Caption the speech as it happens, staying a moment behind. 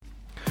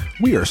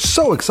We are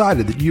so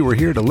excited that you are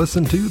here to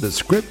listen to the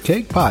Script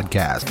Cake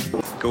Podcast.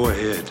 Go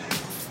ahead.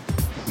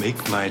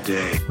 Make my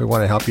day. We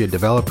want to help you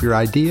develop your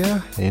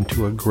idea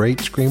into a great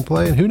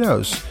screenplay, and who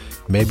knows,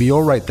 maybe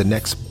you'll write the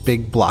next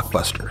big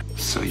blockbuster.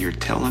 So you're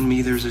telling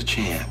me there's a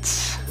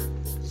chance?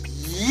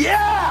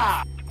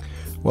 Yeah!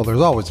 Well, there's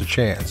always a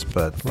chance,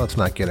 but let's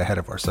not get ahead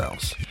of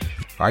ourselves.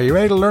 Are you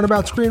ready to learn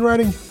about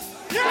screenwriting?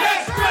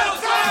 Yes, Drill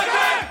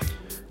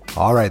Sergeant!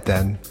 All right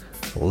then,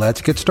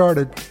 let's get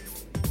started.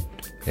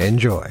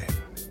 Enjoy.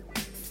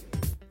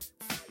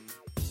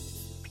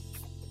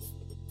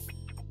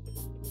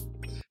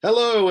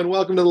 Hello, and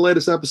welcome to the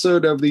latest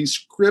episode of the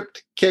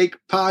Script Cake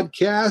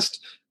Podcast.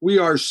 We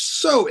are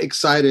so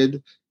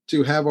excited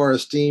to have our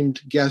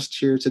esteemed guest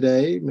here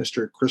today,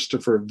 Mr.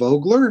 Christopher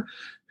Vogler,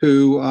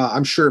 who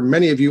I'm sure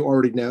many of you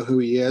already know who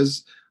he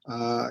is.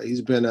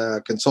 He's been a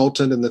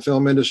consultant in the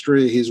film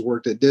industry. He's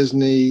worked at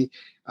Disney,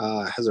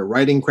 has a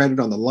writing credit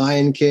on The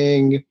Lion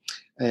King,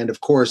 and of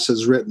course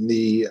has written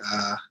the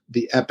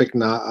epic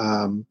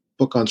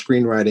book on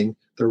screenwriting,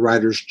 The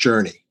Writer's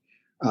Journey.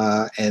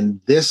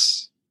 And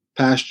this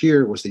past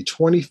year was the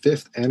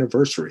 25th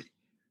anniversary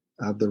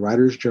of The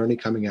Writer's Journey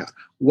coming out.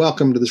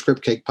 Welcome to the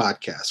Script Cake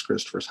Podcast,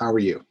 Christopher. How are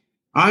you?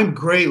 I'm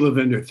great,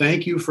 Lavender.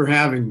 Thank you for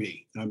having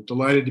me. I'm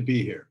delighted to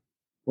be here.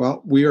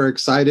 Well, we are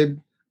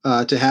excited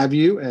to have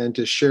you and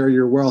to share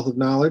your wealth of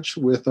knowledge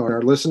with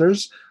our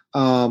listeners.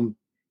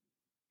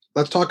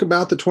 Let's talk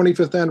about the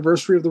 25th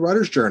anniversary of The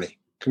Writer's Journey.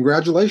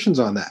 Congratulations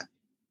on that.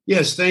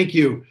 Yes, thank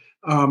you.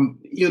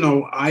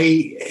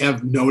 I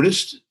have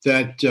noticed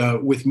that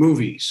with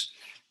movies,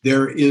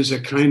 there is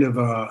a kind of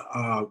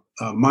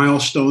a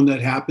milestone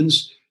that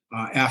happens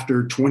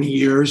after 20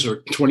 years or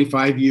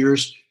 25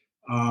 years.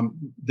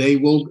 They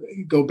will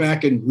go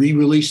back and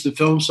re-release the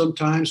film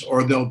sometimes,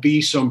 or there'll be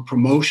some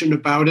promotion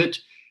about it.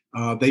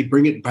 They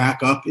bring it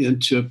back up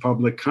into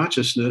public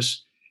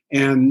consciousness.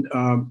 And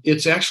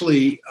it's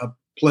actually a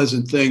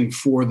pleasant thing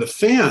for the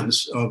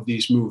fans of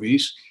these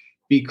movies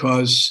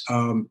because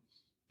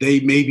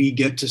they maybe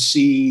get to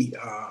see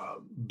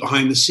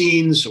behind the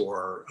scenes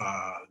or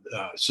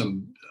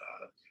some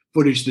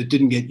footage that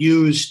didn't get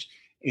used.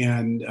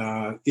 And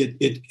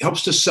it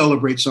helps to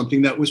celebrate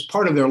something that was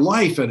part of their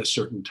life at a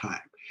certain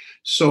time.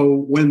 So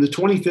when the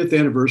 25th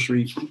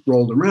anniversary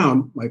rolled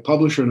around, my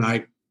publisher and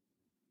I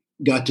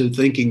got to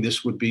thinking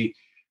this would be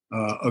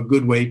a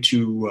good way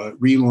to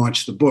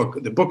relaunch the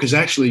book. The book has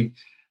actually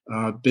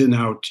been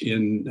out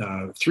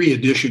in 3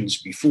 editions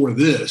before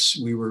this.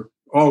 We were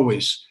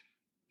always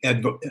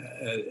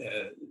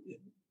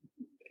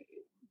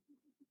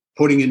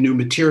putting in new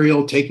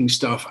material, taking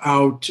stuff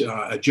out,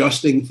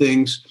 adjusting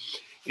things.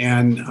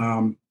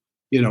 And,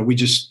 we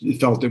just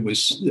felt it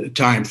was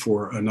time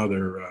for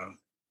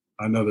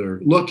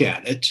another look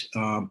at it.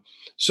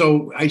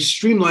 So I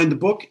streamlined the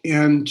book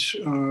and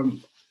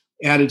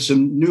added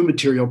some new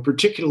material,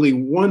 particularly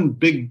one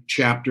big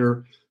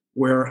chapter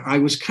where I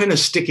was kind of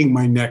sticking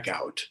my neck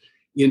out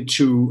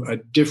into a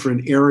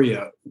different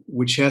area,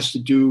 which has to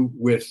do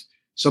with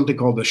something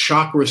called the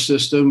chakra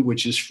system,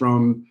 which is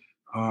from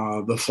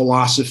the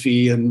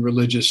philosophy and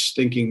religious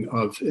thinking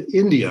of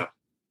India,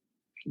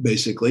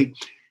 basically.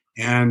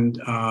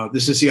 And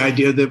this is the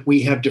idea that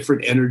we have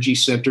different energy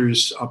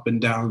centers up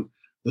and down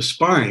the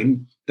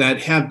spine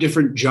that have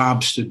different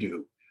jobs to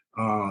do,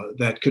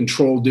 that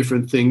control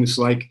different things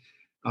like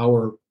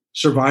our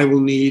survival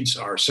needs,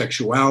 our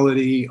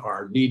sexuality,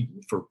 our need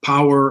for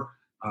power,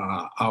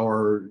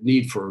 our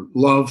need for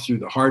love through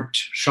the heart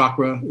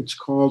chakra, it's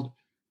called,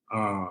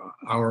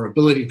 our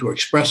ability to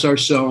express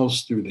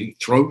ourselves through the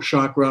throat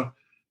chakra,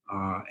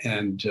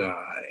 and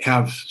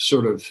have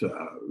sort of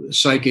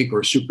psychic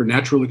or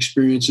supernatural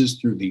experiences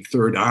through the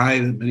third eye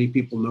that many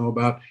people know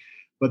about.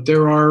 But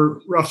there are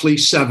roughly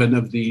 7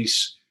 of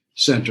these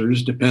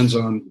centers, depends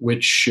on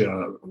which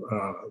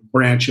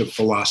branch of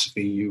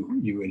philosophy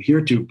you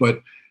adhere to.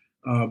 But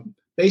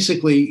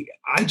basically,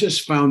 I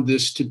just found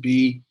this to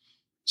be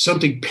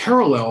something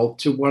parallel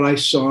to what I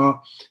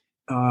saw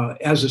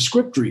as a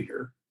script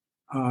reader,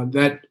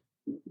 that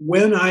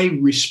when I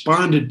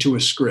responded to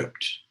a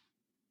script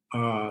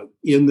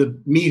in the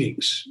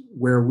meetings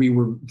where we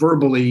were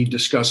verbally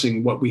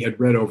discussing what we had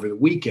read over the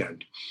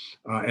weekend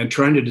and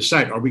trying to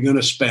decide, are we going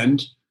to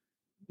spend,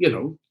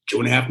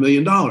 $2.5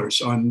 million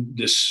on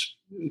this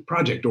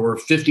project or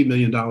 $50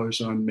 million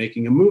on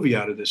making a movie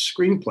out of this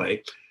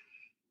screenplay?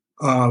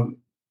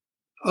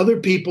 Other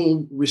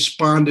people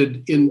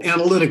responded in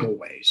analytical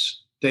ways.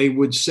 They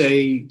would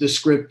say the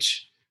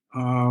script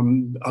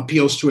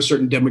appeals to a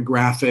certain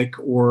demographic,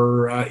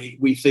 or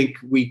we think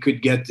we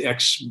could get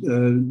X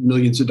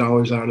millions of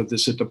dollars out of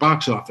this at the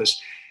box office.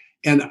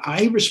 And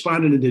I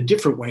responded in a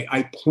different way.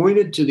 I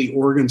pointed to the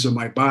organs of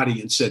my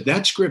body and said,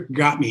 that script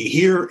got me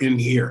here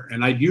and here.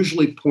 And I'd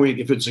usually point,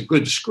 if it's a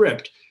good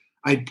script,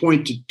 I'd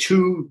point to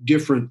 2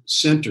 different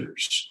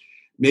centers.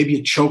 Maybe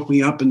it choked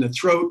me up in the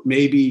throat.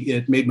 Maybe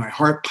it made my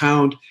heart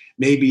pound.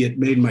 Maybe it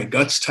made my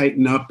guts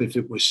tighten up if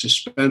it was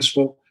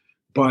suspenseful.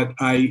 But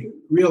I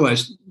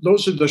realized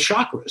those are the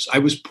chakras. I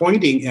was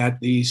pointing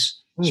at these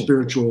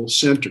spiritual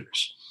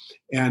centers.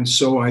 And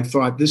so I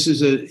thought this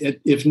is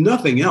if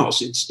nothing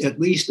else, it's at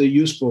least a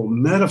useful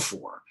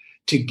metaphor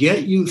to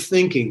get you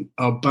thinking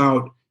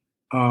about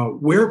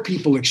where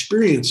people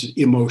experience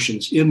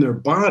emotions in their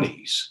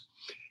bodies,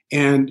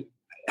 and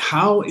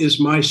how is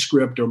my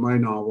script or my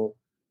novel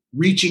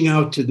reaching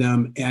out to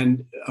them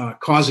and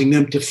causing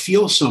them to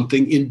feel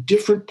something in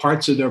different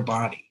parts of their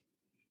body.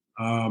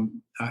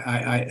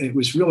 It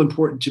was real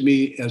important to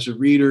me as a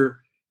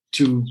reader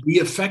to be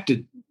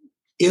affected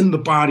in the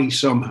body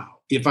somehow.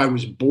 If I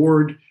was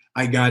bored,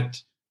 I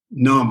got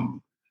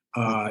numb.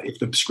 If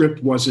the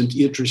script wasn't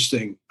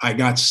interesting, I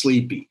got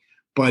sleepy.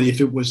 But if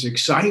it was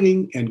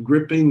exciting and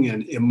gripping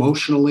and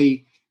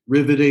emotionally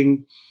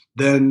riveting,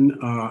 then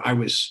I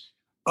was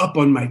up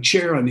on my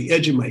chair on the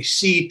edge of my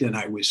seat, and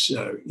I was,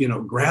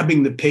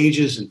 grabbing the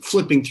pages and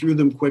flipping through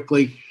them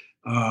quickly,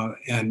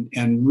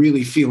 and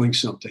really feeling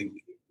something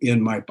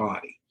in my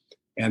body.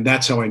 And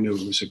that's how I knew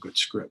it was a good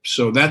script.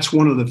 So that's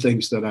one of the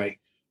things that I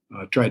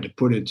tried to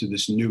put into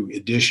this new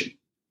edition.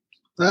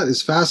 That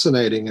is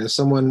fascinating. As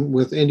someone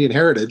with Indian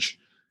heritage,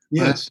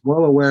 yes, I'm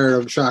well aware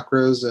of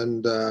chakras,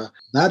 and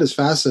that is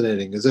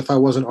fascinating. As if I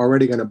wasn't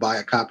already going to buy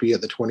a copy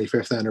at the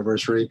 25th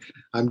anniversary,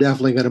 I'm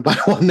definitely going to buy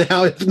one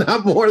now, if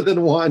not more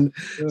than one.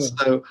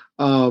 Yeah.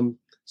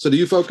 So do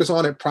you focus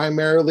on it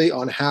primarily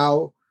on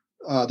how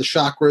the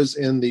chakras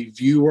in the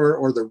viewer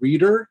or the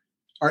reader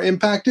are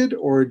impacted,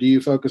 or do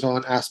you focus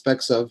on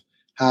aspects of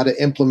how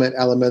to implement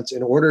elements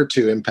in order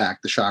to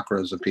impact the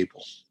chakras of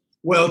people?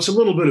 Well, it's a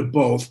little bit of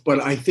both,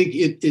 but I think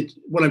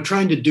what I'm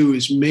trying to do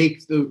is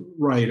make the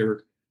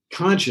writer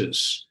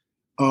conscious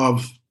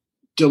of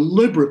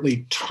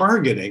deliberately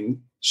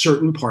targeting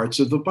certain parts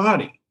of the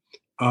body.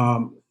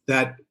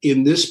 That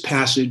in this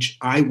passage,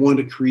 I want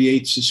to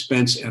create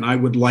suspense, and I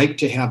would like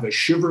to have a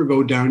shiver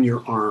go down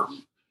your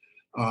arm.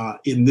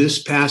 In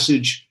this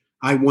passage,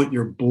 I want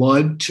your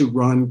blood to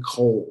run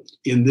cold.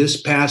 In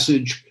this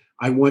passage,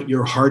 I want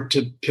your heart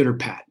to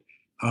pitter-pat.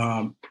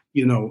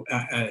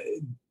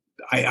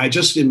 I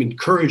just am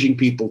encouraging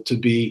people to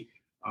be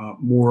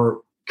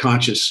more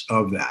conscious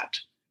of that,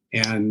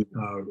 and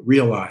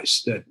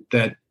realize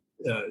that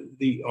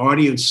the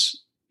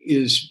audience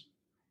is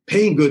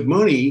paying good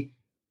money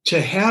to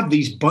have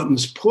these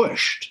buttons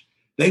pushed.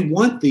 They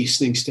want these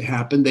things to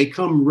happen. They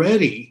come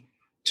ready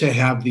to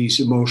have these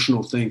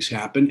emotional things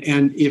happen.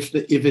 And if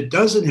it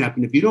doesn't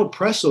happen, if you don't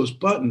press those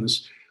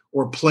buttons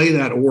or play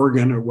that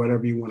organ or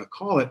whatever you want to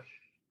call it,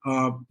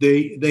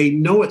 they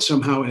know it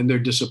somehow, and they're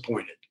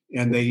disappointed.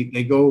 And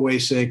they go away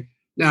saying,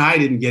 no, I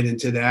didn't get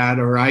into that,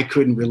 or I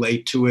couldn't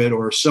relate to it,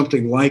 or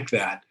something like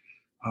that,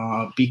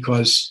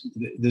 because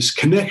this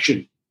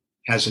connection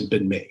hasn't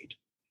been made.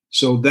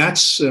 So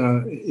that's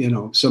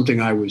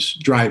something I was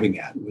driving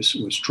at,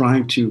 was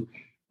trying to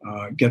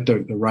get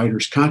the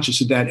writers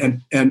conscious of that,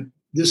 and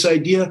this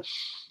idea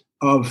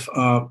of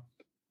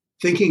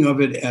thinking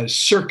of it as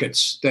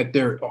circuits, that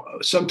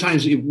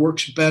sometimes it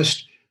works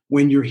best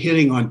when you're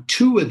hitting on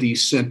two of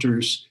these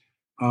centers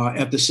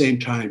at the same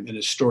time in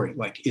a story.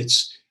 Like,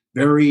 it's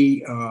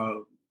very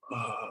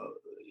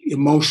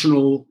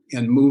emotional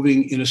and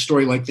moving in a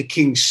story like The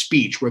King's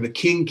Speech, where the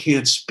king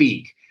can't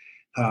speak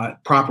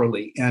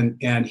properly,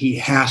 and he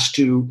has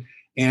to,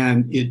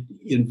 and it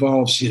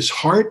involves his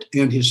heart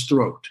and his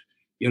throat.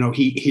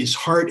 His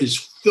heart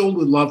is filled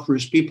with love for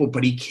his people,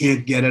 but he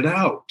can't get it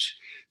out.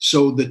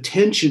 So the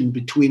tension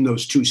between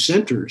those two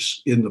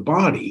centers in the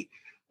body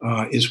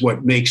is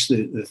what makes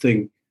the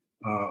thing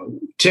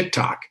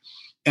tick-tock.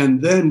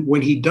 And then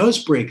when he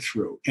does break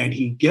through and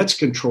he gets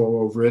control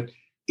over it,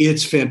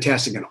 it's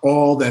fantastic. And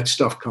all that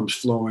stuff comes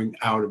flowing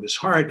out of his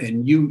heart,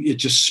 and it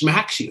just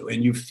smacks you,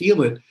 and you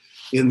feel it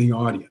in the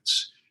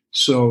audience.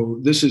 So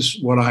this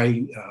is what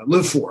I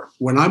live for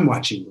when I'm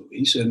watching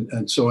movies.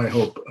 And so I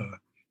hope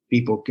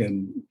people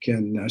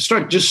can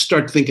start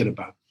thinking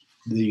about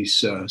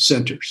these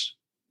centers.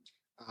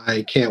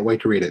 I can't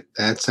wait to read it.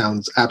 That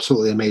sounds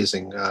absolutely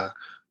amazing.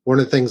 One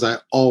of the things I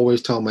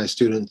always tell my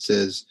students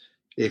is,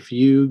 if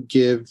you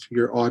give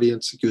your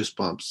audience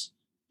goosebumps,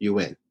 you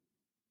win.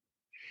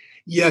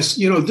 Yes,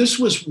 this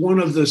was one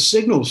of the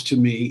signals to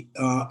me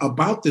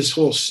about this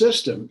whole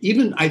system.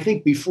 Even, I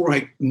think, before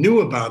I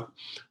knew about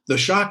the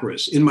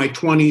chakras. In my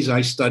 20s,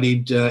 I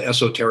studied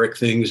esoteric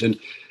things and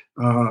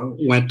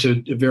went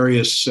to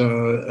various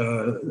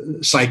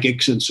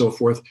psychics and so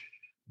forth.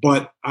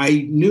 But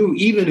I knew,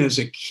 even as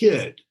a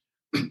kid,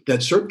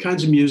 that certain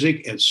kinds of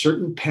music and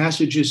certain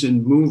passages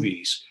in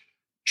movies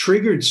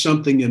triggered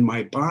something in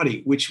my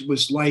body, which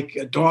was like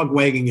a dog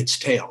wagging its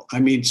tail. I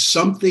mean,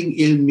 something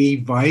in me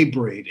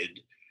vibrated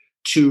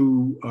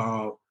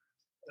to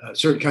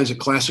certain kinds of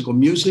classical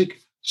music,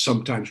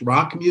 sometimes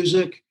rock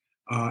music,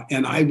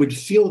 and I would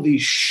feel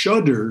these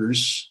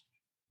shudders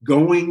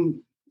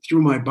going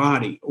through my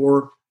body,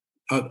 or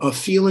a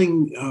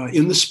feeling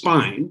in the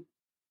spine,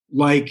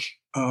 like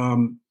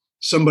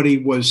somebody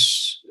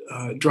was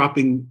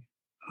dropping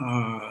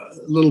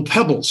little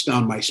pebbles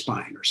down my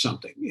spine or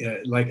something,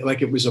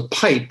 like it was a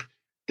pipe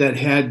that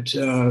had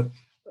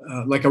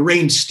like a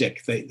rain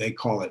stick, they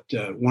call it,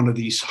 one of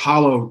these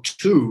hollow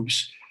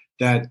tubes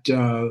that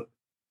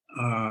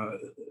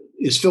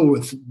is filled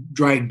with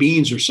dried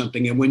beans or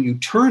something. And when you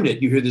turn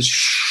it, you hear this,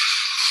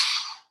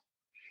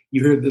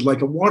 you hear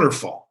like a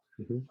waterfall.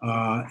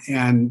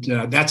 And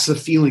that's the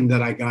feeling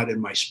that I got in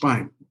my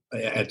spine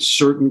at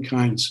certain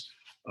kinds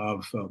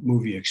of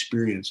movie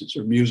experiences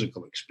or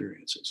musical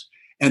experiences.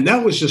 And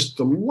that was just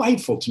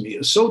delightful to me. It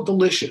was so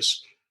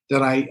delicious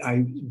that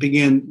I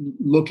began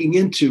looking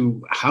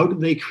into how do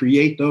they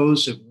create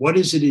those? And what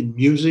is it in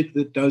music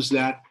that does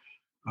that?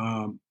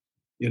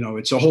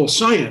 It's a whole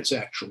science,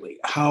 actually,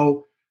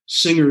 how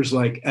singers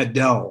like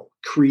Adele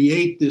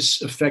create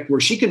this effect where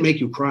she can make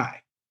you cry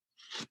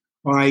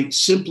by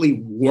simply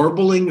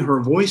warbling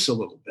her voice a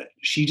little bit.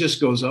 She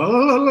just goes, oh,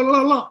 la, la,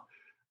 la, la.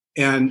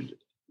 And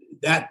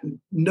that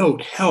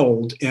note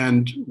held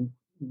and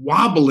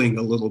wobbling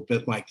a little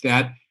bit like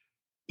that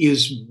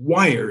is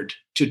wired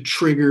to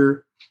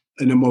trigger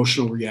an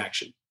emotional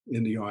reaction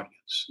in the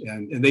audience.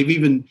 And they've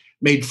even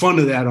made fun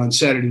of that on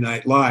Saturday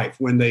Night Live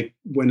when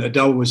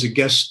Adele was a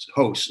guest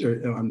host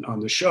on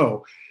the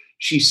show.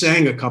 She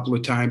sang a couple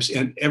of times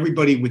and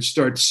everybody would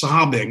start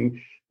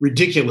sobbing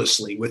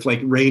ridiculously with like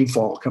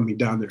rainfall coming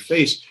down their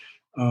face.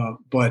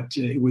 But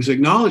it was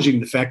acknowledging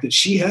the fact that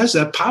she has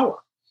that power.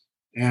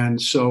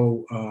 And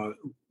so,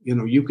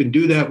 you can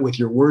do that with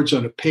your words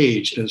on a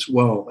page as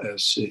well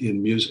as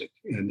in music.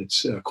 And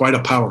it's quite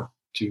a power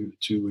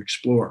to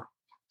explore.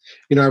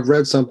 I've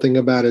read something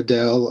about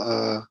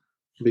Adele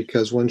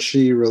because when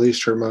she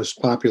released her most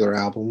popular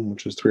album,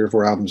 which was 3 or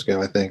 4 albums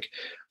ago, I think,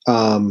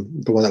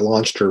 the one that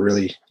launched her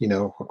really,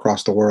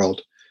 across the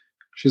world,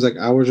 she's like,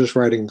 I was just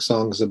writing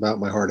songs about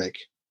my heartache.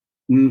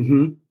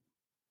 Mm-hmm.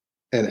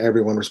 And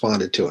everyone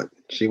responded to it.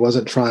 She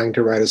wasn't trying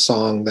to write a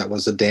song that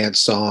was a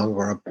dance song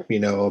or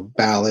a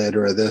ballad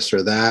or a this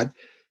or that.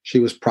 She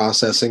was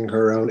processing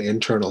her own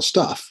internal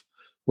stuff,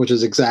 which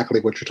is exactly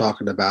what you're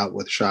talking about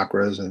with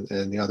chakras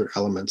and the other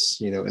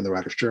elements, in the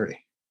writer's journey.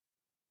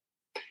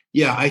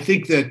 Yeah, I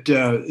think that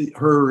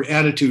her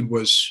attitude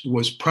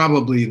was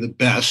probably the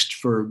best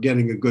for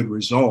getting a good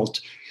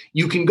result.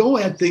 You can go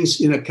at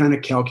things in a kind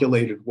of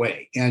calculated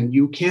way, and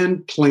you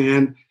can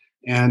plan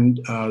and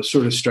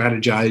sort of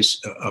strategize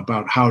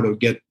about how to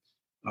get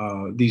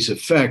these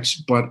effects.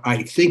 But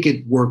I think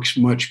it works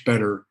much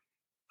better,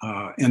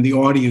 and the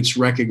audience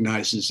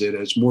recognizes it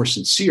as more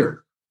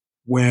sincere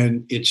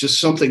when it's just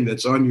something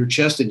that's on your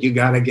chest and you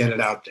got to get it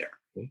out there.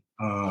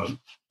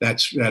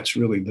 That's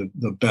really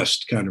the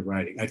best kind of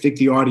writing. I think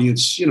the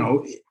audience,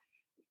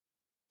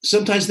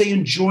 sometimes they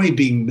enjoy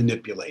being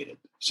manipulated.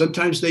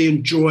 Sometimes they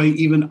enjoy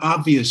even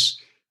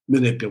obvious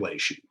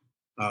manipulation.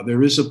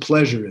 There is a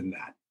pleasure in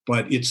that.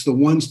 But it's the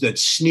ones that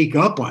sneak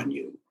up on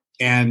you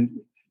and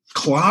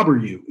clobber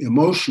you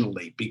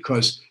emotionally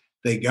because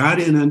they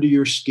got in under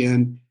your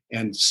skin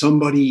and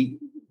somebody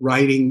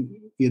writing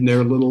in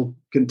their little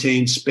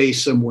contained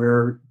space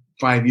somewhere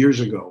 5 years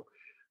ago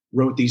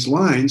wrote these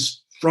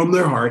lines from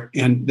their heart,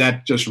 and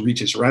that just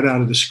reaches right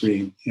out of the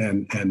screen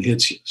and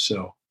hits you.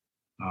 So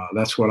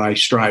that's what I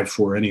strive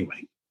for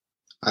anyway.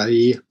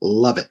 I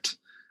love it.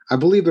 I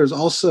believe there's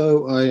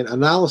also an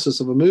analysis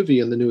of a movie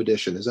in the new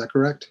edition. Is that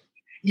correct?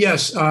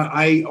 Yes,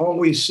 I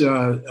always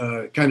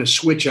kind of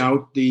switch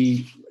out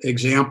the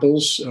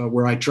examples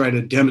where I try to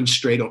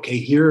demonstrate, okay,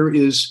 here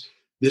is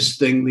this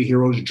thing, the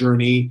hero's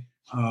journey,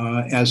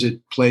 as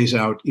it plays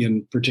out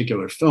in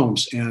particular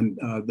films. And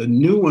the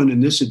new one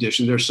in this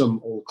edition, there's some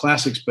old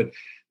classics, but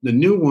the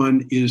new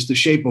one is The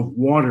Shape of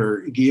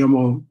Water,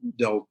 Guillermo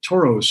del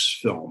Toro's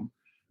film,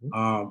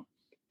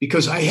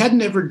 because I had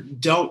never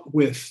dealt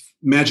with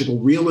magical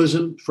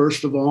realism,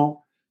 first of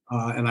all.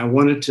 And I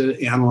wanted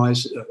to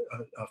analyze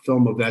a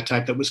film of that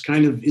type that was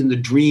kind of in the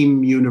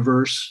dream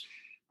universe.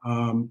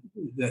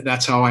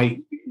 That's how I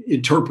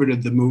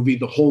interpreted the movie.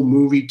 The whole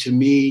movie to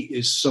me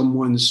is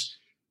someone's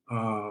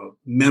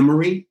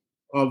memory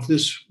of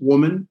this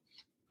woman.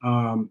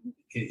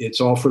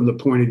 It's all from the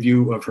point of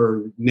view of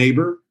her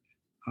neighbor,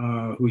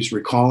 who's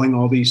recalling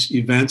all these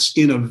events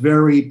in a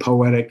very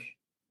poetic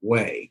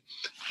way.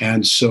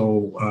 And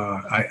so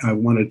I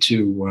wanted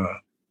to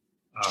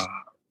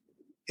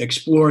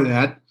explore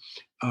that.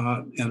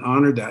 And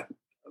honored that.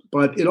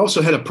 But it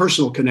also had a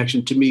personal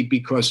connection to me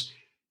because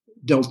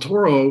Del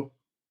Toro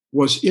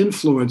was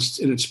influenced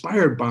and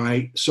inspired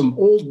by some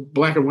old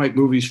black and white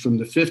movies from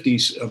the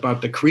 50s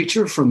about the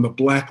creature from the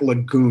Black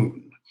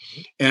Lagoon.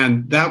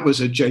 And that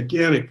was a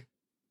gigantic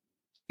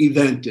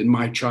event in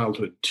my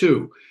childhood,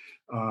 too.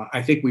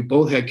 I think we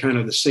both had kind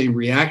of the same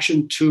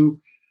reaction to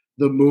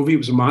the movie. It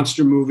was a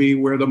monster movie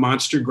where the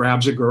monster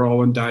grabs a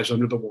girl and dives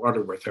under the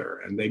water with her.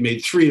 And they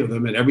made 3 of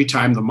them. And every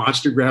time the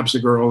monster grabs the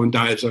girl and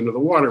dives under the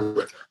water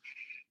with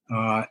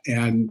her.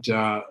 And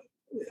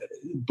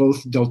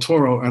both Del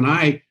Toro and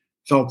I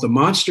felt the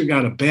monster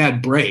got a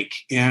bad break.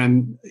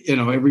 And,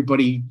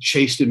 everybody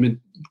chased him and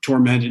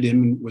tormented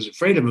him and was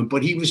afraid of him.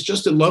 But he was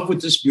just in love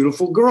with this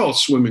beautiful girl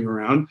swimming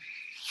around.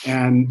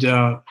 And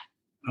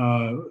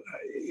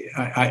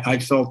I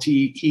felt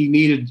he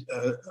needed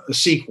a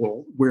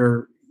sequel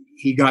where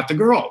he got the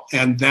girl.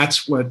 And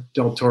that's what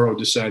Del Toro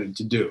decided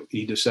to do.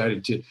 He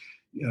decided to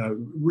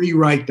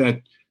rewrite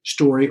that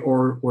story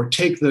or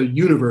take the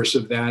universe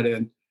of that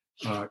and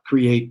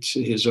create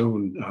his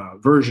own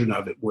version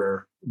of it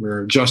where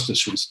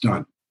justice was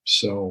done.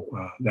 So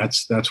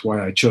that's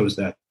why I chose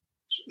that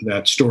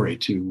story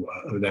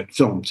that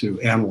film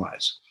to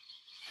analyze.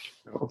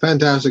 Oh,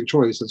 fantastic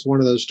choice. It's one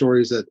of those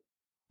stories that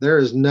there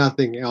is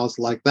nothing else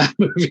like that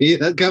movie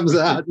that comes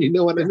out. You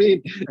know what I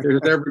mean? You're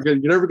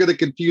never going to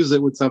confuse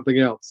it with something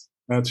else.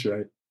 That's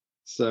right.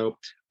 So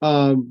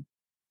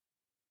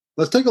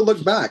let's take a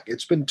look back.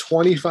 It's been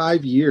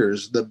 25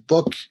 years. The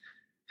book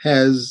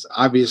has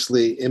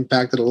obviously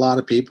impacted a lot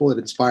of people. It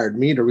inspired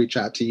me to reach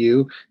out to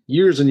you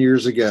years and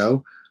years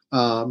ago.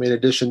 In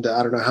addition to,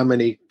 I don't know how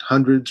many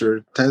hundreds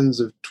or tens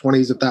of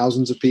 20s of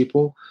thousands of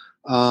people.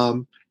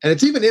 And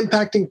it's even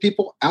impacting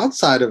people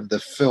outside of the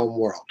film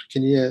world.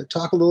 Can you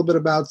talk a little bit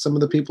about some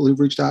of the people who've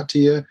reached out to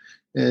you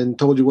and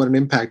told you what an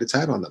impact it's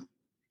had on them?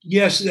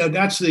 Yes,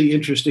 that's the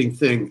interesting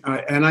thing.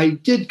 And I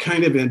did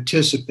kind of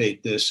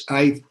anticipate this.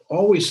 I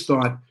always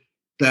thought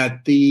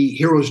that the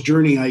hero's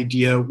journey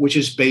idea, which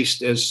is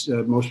based, as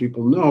most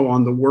people know,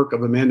 on the work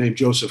of a man named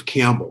Joseph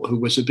Campbell, who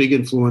was a big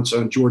influence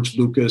on George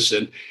Lucas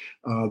and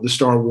the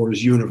Star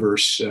Wars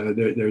universe.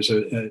 There's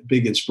a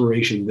big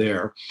inspiration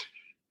there.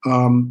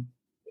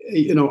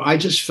 I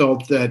just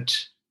felt that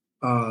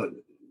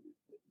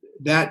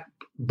that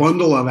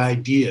bundle of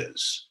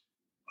ideas,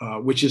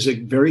 which is a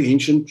very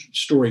ancient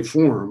story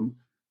form,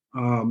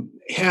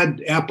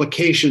 had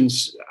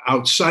applications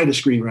outside of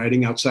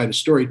screenwriting, outside of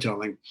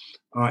storytelling.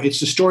 It's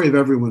the story of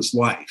everyone's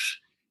life.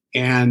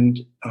 And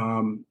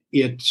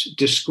it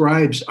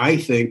describes, I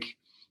think,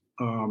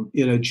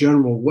 in a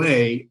general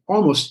way,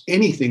 almost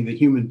anything that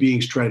human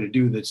beings try to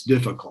do that's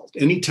difficult.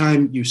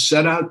 Anytime you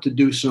set out to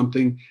do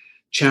something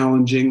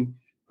challenging,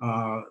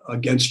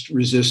 against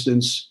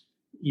resistance,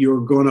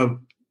 you're going to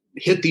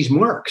hit these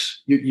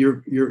marks.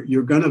 You're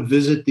going to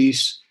visit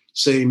these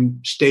same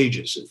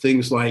stages.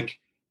 Things like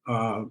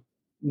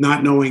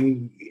not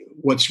knowing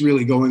what's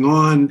really going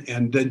on,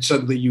 and then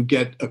suddenly you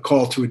get a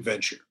call to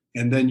adventure,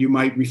 and then you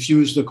might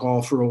refuse the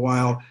call for a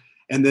while,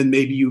 and then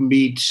maybe you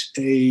meet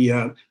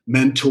a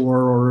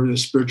mentor or a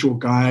spiritual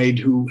guide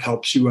who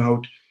helps you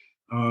out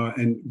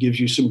and gives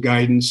you some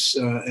guidance,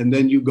 and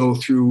then you go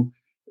through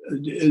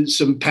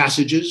some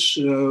passages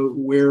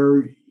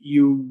where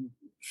you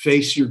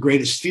face your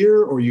greatest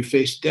fear or you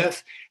face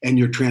death and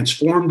you're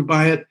transformed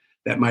by it.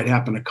 That might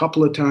happen a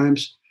couple of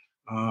times.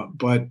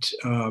 But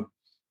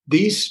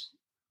these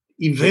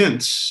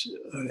events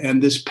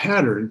and this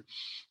pattern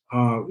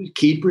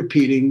keep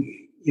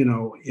repeating,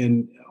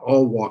 in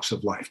all walks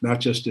of life, not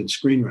just in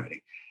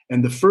screenwriting.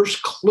 And the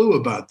first clue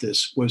about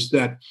this was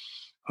that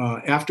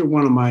after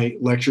one of my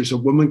lectures, a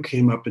woman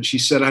came up and she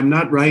said, "I'm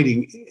not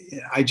writing.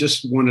 I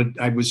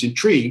was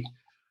intrigued."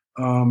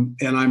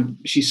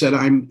 She said,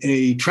 "I'm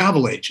a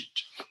travel agent.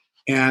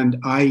 And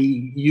I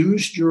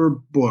used your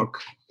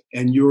book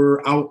and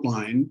your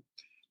outline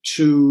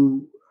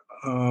to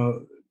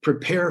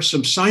prepare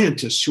some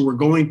scientists who were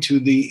going to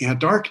the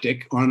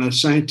Antarctic on a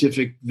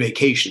scientific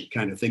vacation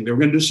kind of thing. They were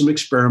going to do some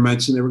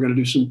experiments and they were going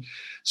to do some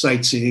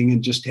sightseeing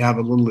and just have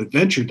a little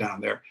adventure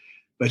down there."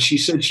 But she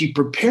said she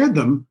prepared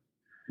them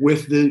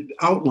with the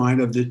outline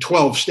of the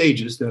 12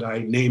 stages that I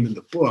name in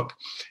the book.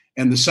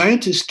 And the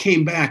scientists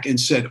came back and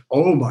said,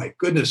 "Oh my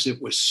goodness,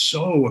 it was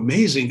so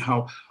amazing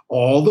how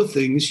all the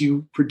things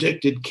you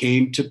predicted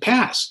came to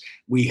pass.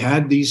 We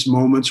had these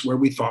moments where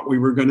we thought we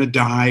were going to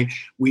die.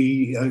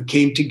 We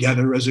came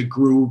together as a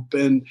group,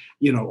 and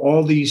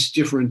all these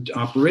different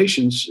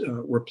operations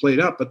were played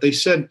out." But they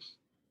said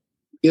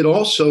it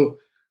also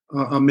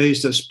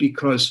amazed us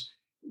because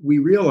we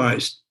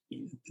realized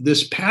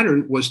this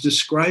pattern was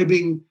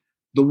describing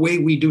the way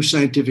we do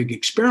scientific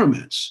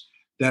experiments,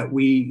 that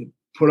we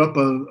put up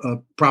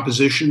a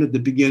proposition at the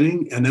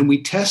beginning and then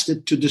we test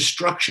it to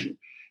destruction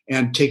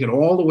and take it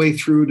all the way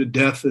through to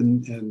death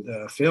and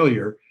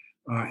failure.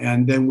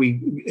 And then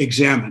we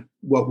examine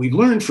what we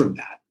learned from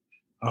that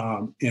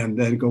and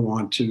then go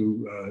on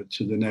to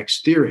the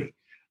next theory.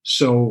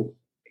 So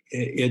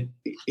it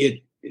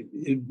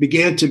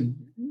began to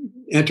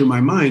enter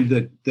my mind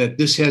that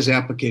this has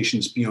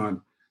applications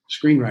beyond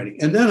screenwriting.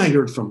 And then I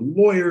heard from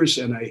lawyers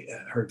and I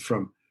heard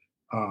from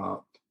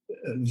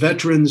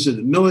veterans in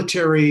the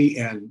military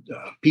and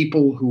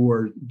people who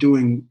are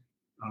doing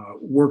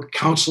work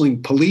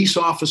counseling police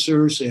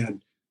officers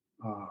and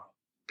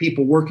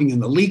people working in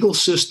the legal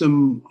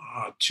system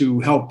to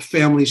help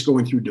families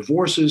going through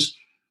divorces,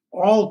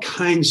 all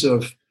kinds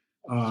of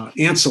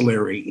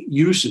ancillary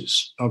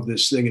uses of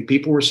this thing. And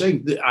people were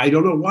saying, I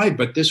don't know why,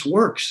 but this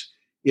works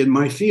in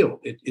my field.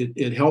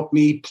 It helped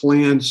me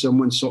plan.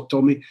 Someone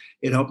told me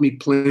it helped me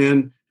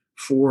plan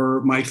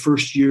for my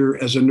first year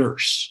as a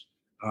nurse.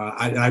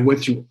 I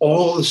went through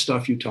all the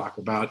stuff you talk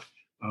about,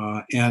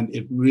 and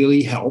it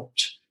really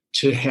helped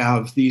to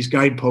have these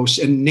guideposts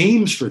and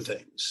names for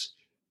things,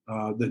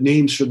 the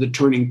names for the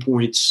turning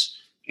points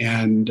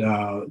and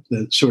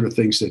the sort of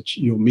things that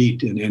you'll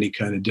meet in any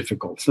kind of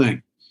difficult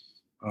thing.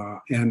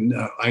 And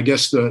I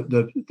guess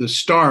the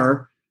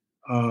star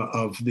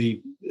of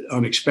the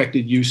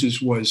unexpected uses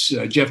was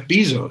Jeff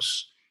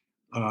Bezos,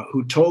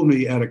 who told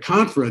me at a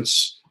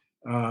conference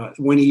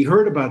when he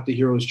heard about the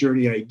hero's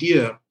journey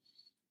idea,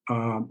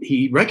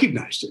 he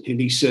recognized it. And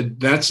he said,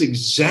 that's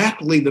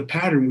exactly the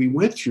pattern we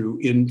went through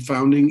in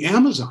founding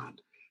Amazon,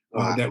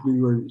 Wow. that we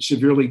were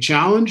severely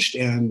challenged,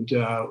 and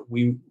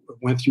we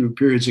went through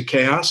periods of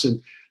chaos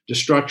and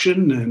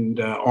destruction, and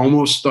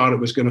almost thought it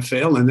was going to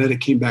fail. And then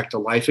it came back to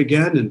life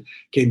again and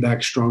came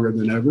back stronger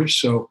than ever.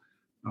 So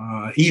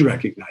he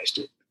recognized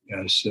it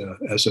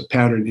as a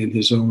pattern in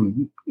his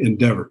own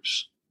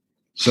endeavors.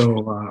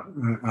 So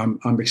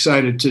I'm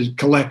excited to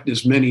collect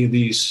as many of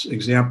these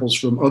examples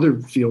from other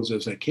fields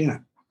as I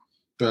can.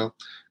 Well,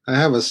 I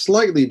have a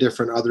slightly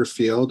different other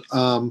field.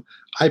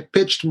 I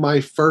pitched my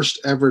first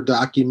ever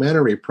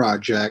documentary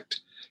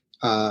project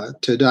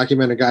to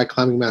document a guy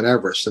climbing Mount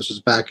Everest. This was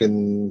back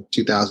in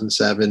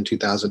 2007,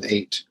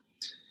 2008.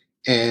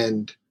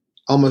 And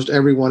almost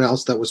everyone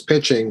else that was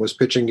pitching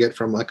it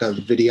from like a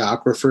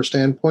videographer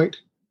standpoint.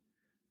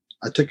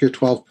 I took your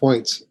 12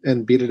 points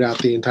and beat it out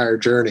the entire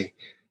journey.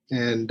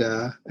 And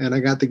I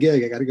got the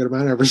gig. I got to go to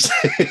Mount Everest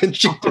and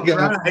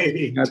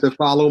got to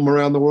follow him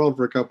around the world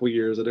for a couple of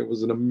years. And it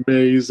was an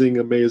amazing,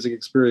 amazing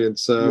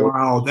experience. So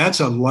wow, that's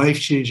a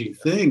life-changing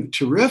thing.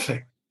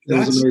 Terrific.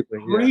 That's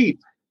amazing. Great.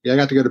 Yeah, I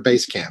got to go to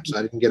base camp. So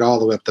I didn't get all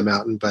the way up the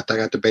mountain, but I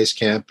got to base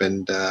camp,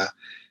 and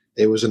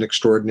it was an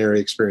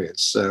extraordinary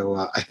experience.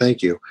 So I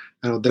thank you.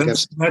 I don't think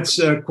that's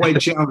quite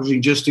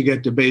challenging just to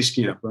get to base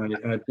camp.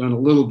 I've done a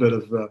little bit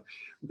of a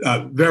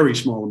very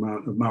small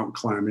amount of mountain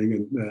climbing,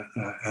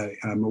 and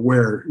I'm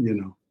aware,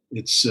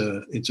 it's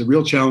a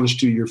real challenge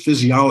to your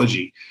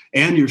physiology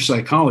and your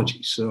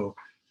psychology. So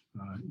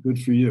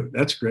good for you.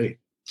 That's great.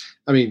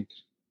 I mean,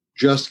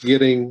 just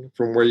getting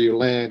from where you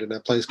land in a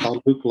place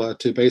called Vogler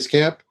to base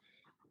camp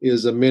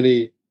is a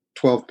mini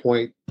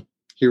 12-point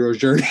hero's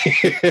journey,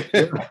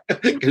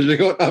 because you're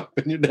going up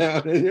and you're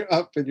down and you're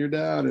up and you're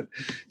down, and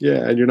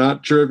and you're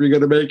not sure if you're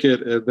going to make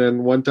it. And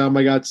then one time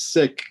I got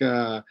sick,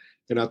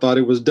 and I thought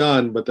it was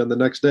done, but then the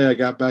next day I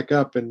got back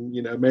up and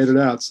made it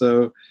out.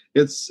 So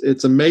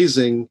it's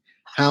amazing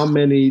how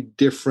many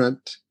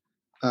different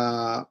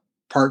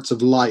parts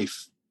of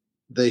life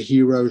the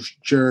hero's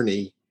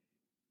journey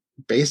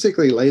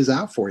basically lays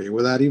out for you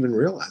without even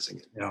realizing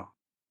it. Yeah.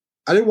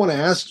 I did want to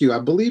ask you, I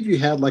believe you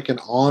had like an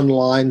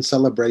online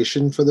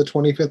celebration for the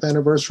 25th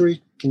anniversary.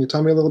 Can you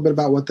tell me a little bit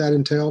about what that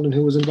entailed and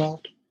who was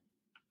involved?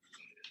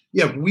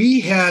 Yeah,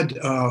 we had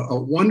a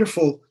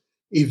wonderful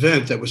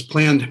event that was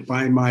planned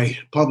by my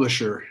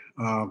publisher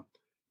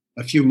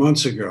a few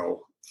months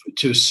ago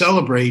to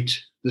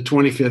celebrate the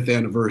 25th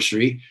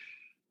anniversary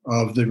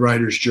of the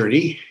writer's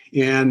journey.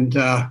 And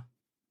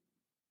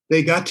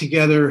they got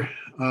together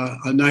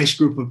a nice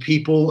group of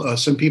people,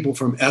 some people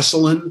from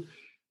Esalen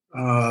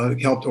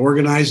helped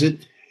organize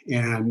it,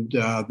 and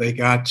they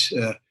got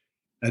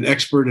an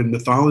expert in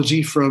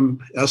mythology from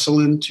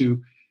Esalen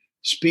to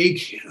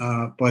speak.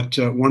 But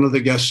one of the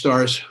guest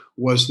stars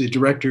was the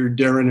director,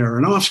 Darren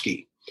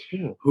Aronofsky,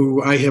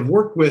 who I have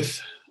worked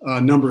with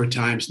a number of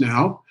times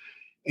now.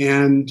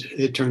 And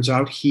it turns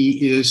out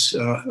he is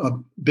a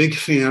big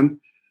fan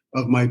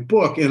of my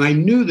book. And I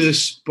knew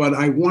this, but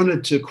I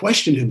wanted to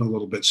question him a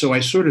little bit. So I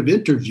sort of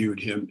interviewed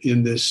him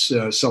in this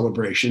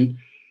celebration.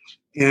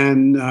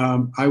 And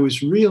I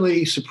was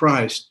really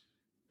surprised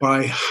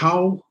by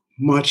how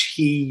much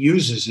he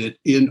uses it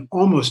in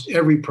almost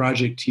every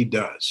project he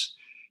does.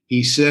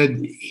 He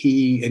said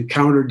he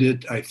encountered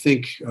it, I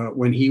think,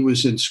 when he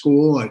was in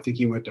school. I think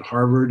he went to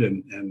Harvard,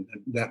 and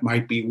that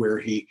might be where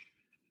he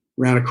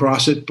ran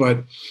across it.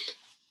 But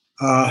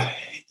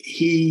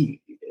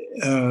he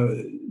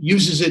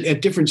uses it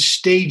at different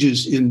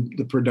stages in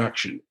the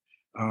production.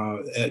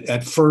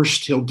 At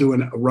first, he'll do a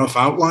rough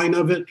outline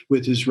of it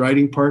with his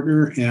writing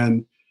partner,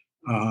 and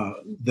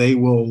they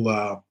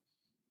will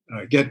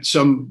get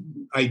some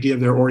idea of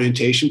their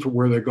orientation for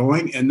where they're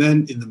going. And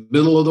then in the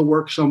middle of the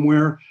work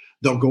somewhere,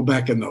 they'll go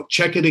back and they'll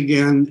check it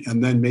again.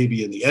 And then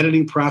maybe in the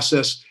editing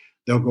process,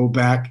 they'll go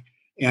back.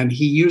 And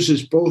he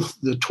uses both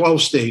the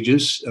 12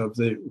 stages of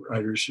the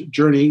writer's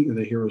journey,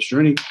 the hero's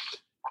journey,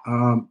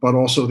 but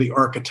also the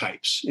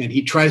archetypes. And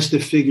he tries to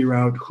figure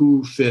out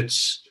who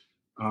fits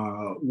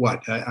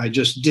what. I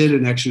just did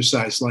an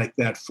exercise like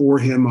that for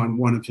him on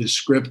one of his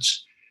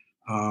scripts,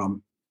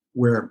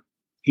 where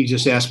he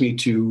just asked me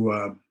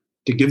to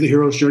give the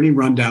hero's journey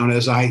rundown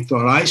as I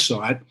thought I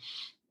saw it,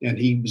 and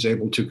he was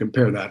able to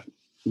compare that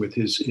with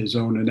his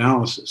own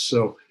analysis.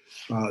 So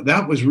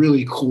that was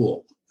really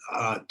cool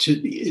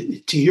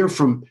to hear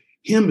from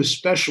him,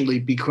 especially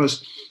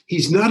because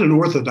he's not an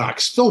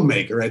orthodox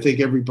filmmaker. I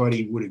think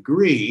everybody would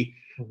agree.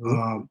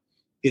 Mm-hmm.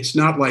 It's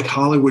not like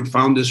Hollywood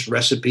found this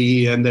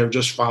recipe and they're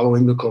just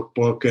following the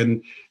cookbook,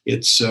 and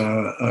it's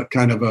a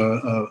kind of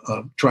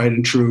a tried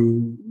and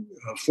true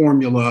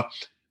formula.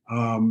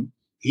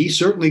 He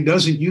certainly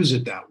doesn't use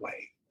it that way.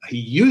 He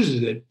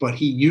uses it, but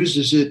he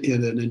uses it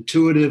in an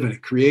intuitive and a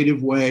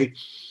creative way.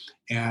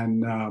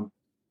 And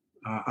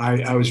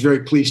I was very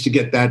pleased to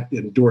get that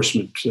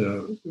endorsement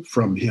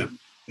from him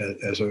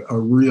as a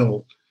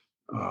real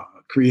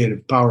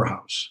creative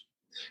powerhouse.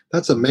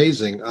 That's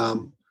amazing.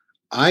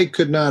 I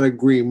could not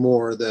agree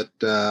more that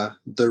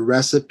the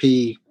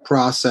recipe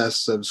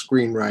process of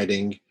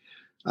screenwriting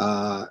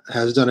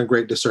has done a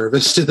great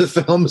disservice to the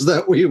films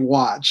that we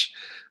watch,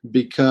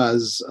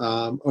 because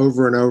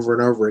over and over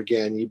and over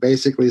again, you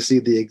basically see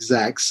the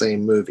exact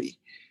same movie.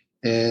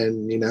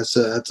 And, that's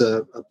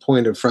a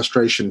point of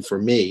frustration for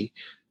me.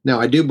 Now,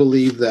 I do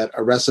believe that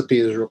a recipe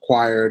is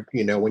required,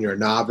 when you're a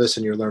novice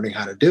and you're learning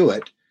how to do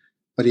it.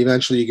 But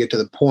eventually you get to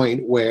the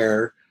point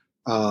where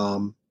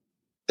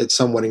it's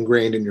somewhat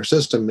ingrained in your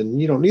system and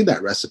you don't need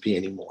that recipe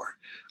anymore.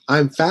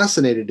 I'm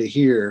fascinated to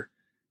hear,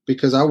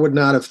 because I would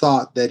not have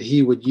thought that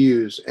he would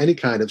use any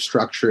kind of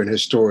structure in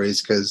his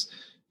stories, because,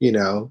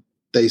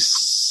 they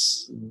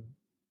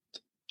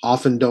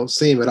often don't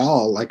seem at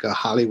all like a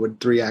Hollywood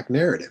 3-act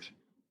narrative.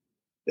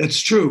 It's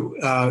true.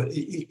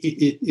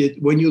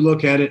 When you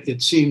look at it,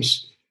 it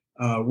seems,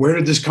 where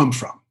did this come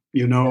from?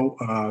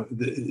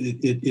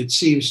 It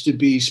seems to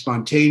be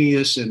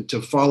spontaneous and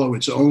to follow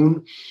its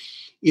own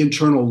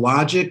internal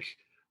logic,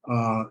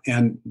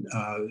 and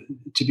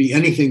to be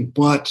anything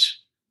but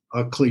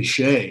a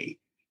cliche.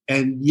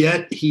 And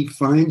yet he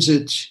finds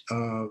it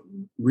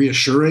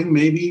reassuring,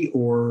 maybe,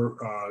 or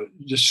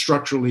just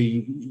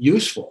structurally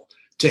useful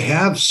to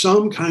have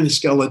some kind of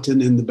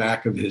skeleton in the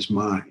back of his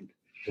mind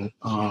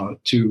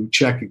to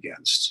check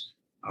against,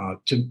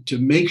 to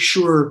make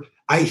sure.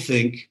 I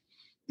think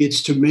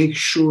it's to make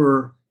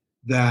sure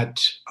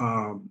that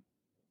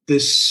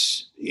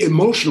this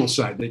emotional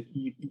side that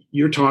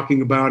you're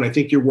talking about. I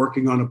think you're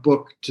working on a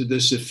book to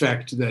this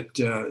effect, that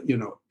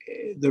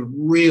the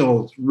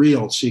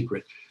real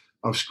secret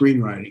of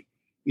screenwriting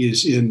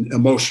is in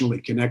emotionally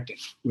connecting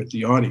with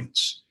the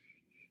audience,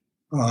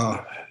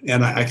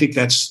 and I think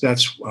that's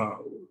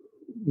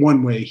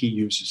one way he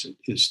uses it,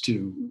 is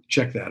to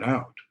check that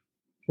out.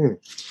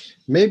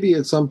 Maybe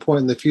at some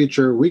point in the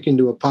future, we can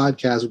do a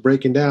podcast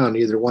breaking down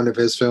either one of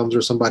his films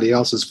or somebody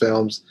else's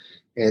films,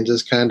 and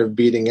just kind of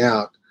beating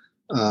out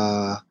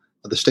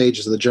the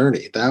stages of the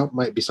journey. That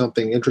might be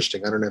something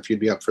interesting. I don't know if you'd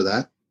be up for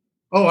that.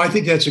 Oh, I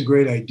think that's a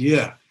great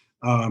idea.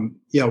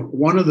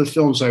 One of the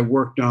films I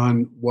worked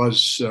on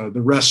was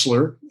The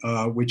Wrestler,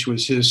 which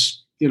was his,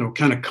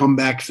 kind of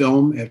comeback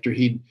film after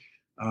he'd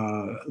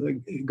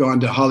gone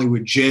to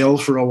Hollywood jail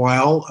for a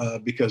while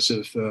because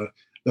of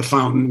The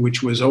Fountain,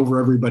 which was over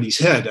everybody's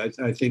head.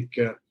 I think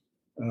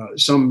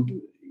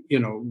some,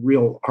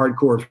 real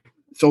hardcore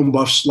film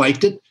buffs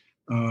liked it.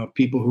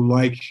 People who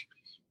like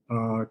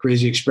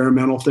crazy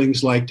experimental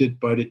things liked it,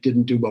 but it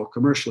didn't do well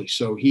commercially.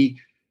 So he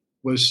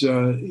was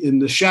in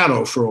the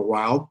shadow for a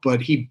while,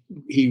 but he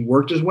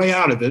worked his way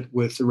out of it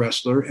with The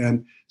Wrestler.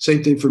 And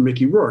same thing for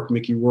Mickey Rourke.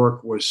 Mickey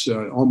Rourke was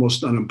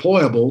almost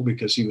unemployable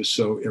because he was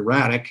so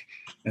erratic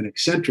and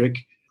eccentric.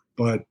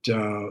 But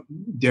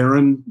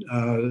Darren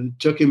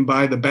took him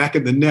by the back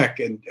of the neck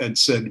and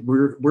said,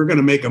 "We're going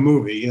to make a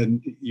movie,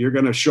 and you're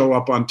going to show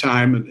up on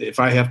time. And if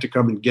I have to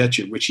come and get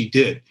you," which he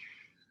did.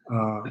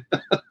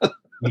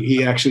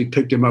 He actually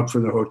picked him up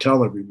from the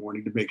hotel every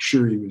morning to make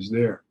sure he was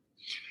there.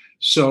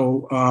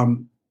 So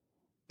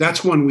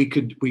that's one we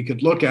could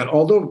look at.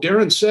 Although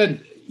Darren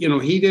said,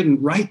 he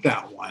didn't write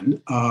that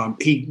one.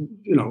 He,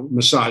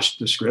 massaged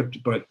the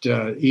script, but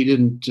he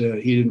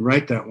didn't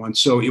write that one.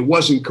 So it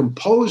wasn't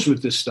composed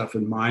with this stuff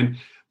in mind.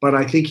 But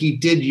I think he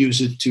did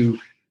use it to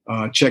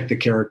check the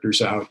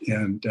characters out,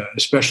 and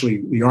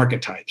especially the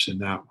archetypes in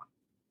that one.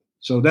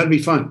 So that'd be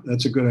fun.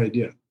 That's a good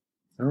idea.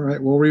 All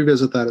right, we'll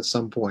revisit that at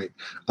some point.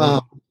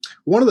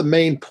 One of the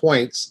main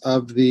points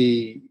of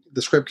the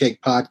Script Cake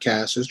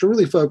podcast is to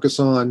really focus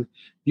on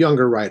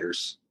younger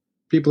writers,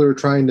 people who are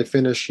trying to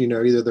finish,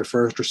 either their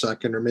first or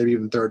second or maybe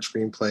even third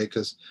screenplay,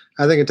 because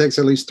I think it takes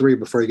at least 3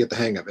 before you get the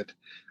hang of it.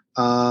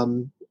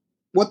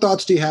 What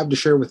thoughts do you have to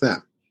share with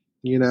them?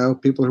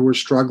 People who are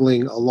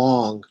struggling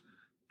along,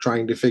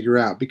 trying to figure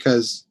out,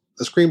 because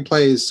a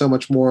screenplay is so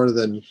much more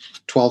than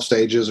 12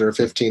 stages or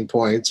 15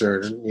 points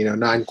or,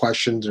 9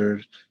 questions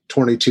or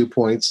 22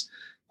 points.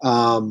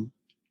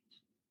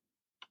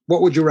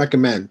 What would you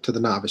recommend to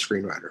the novice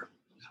screenwriter?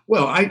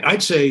 Well,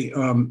 I'd say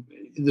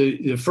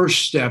the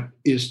first step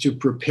is to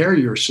prepare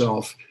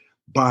yourself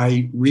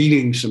by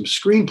reading some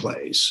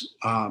screenplays,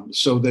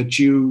 so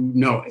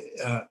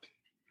that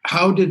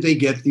how did they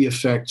get the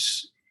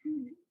effects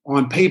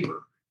on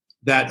paper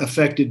that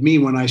affected me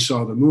when I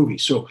saw the movie.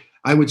 So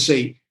I would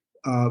say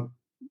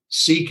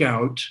seek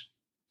out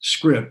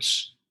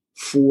scripts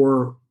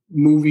for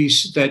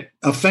movies that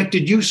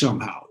affected you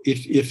somehow.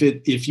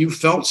 If you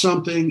felt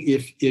something,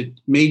 if it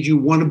made you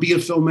want to be a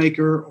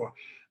filmmaker or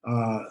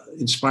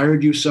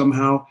inspired you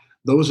somehow,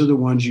 those are the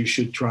ones you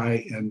should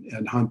try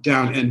and hunt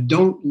down. And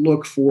don't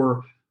look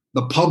for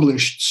the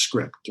published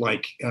script.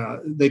 Like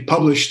they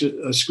published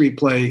a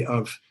screenplay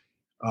of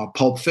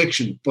Pulp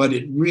Fiction, but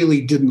it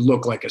really didn't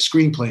look like a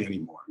screenplay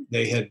anymore.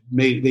 They had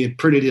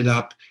printed it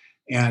up,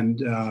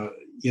 and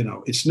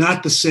it's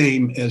not the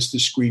same as the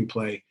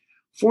screenplay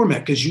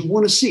format, because you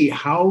want to see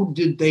how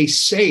did they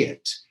say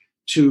it,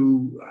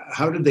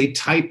 how did they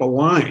type a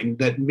line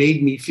that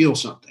made me feel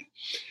something.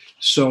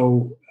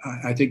 So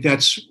I think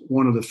that's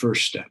one of the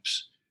first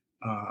steps.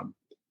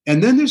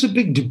 And then there's a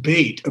big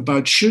debate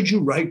about should you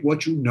write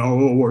what you know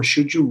or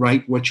should you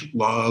write what you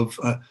love?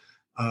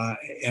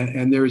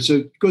 And there's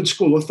a good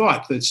school of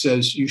thought that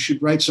says you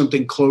should write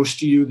something close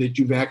to you that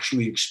you've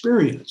actually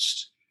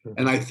experienced.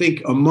 And I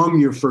think among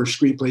your first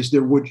screenplays,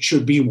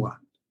 should be one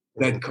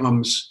that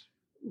comes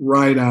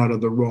right out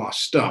of the raw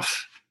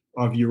stuff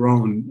of your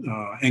own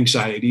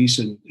anxieties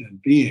and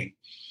being.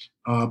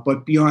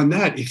 But beyond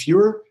that, if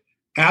you're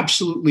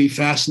absolutely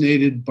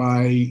fascinated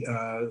by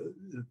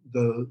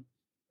the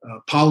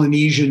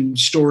Polynesian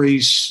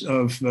stories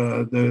of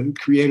the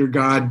creator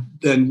God,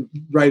 then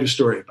write a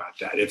story about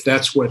that. If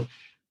that's what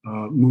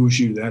moves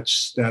you,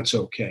 that's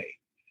okay.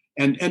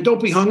 And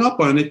don't be hung up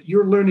on it.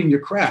 You're learning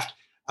your craft.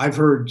 I've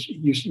heard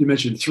you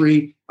mentioned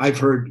 3. I've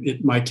heard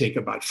it might take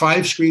about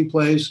 5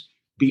 screenplays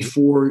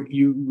before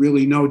you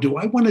really know, do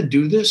I want to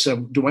do this?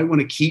 Do I want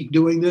to keep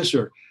doing this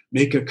or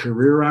make a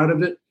career out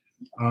of it?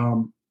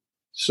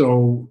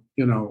 So,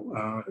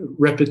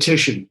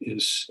 repetition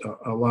is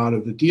a lot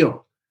of the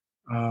deal.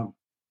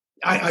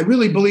 I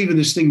really believe in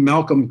this thing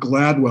Malcolm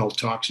Gladwell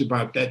talks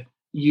about, that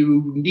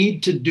you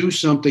need to do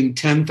something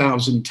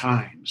 10,000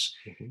 times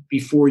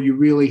before you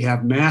really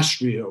have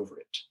mastery over it.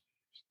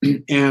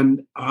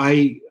 And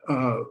I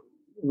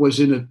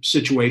was in a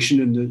situation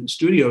in the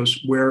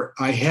studios where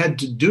I had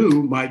to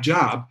do my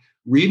job,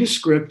 read a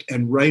script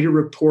and write a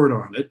report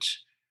on it,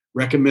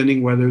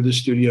 recommending whether the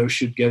studio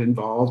should get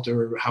involved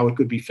or how it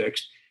could be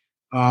fixed.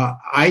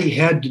 I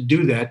had to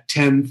do that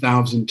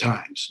 10,000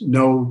 times,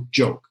 no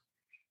joke.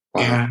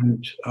 Wow.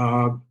 And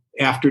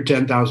after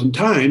 10,000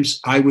 times,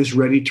 I was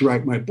ready to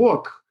write my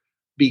book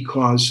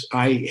because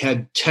I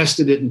had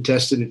tested it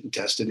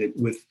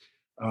with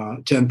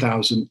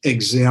 10,000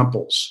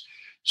 examples.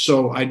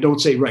 So I don't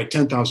say write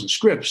 10,000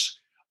 scripts,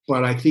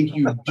 but I think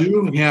you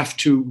do have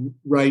to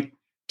write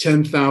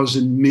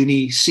 10,000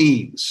 mini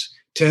scenes,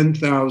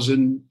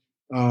 10,000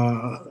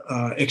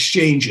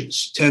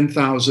 exchanges,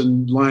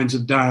 10,000 lines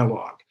of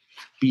dialogue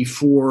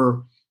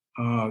before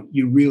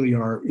you really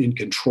are in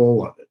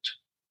control of it.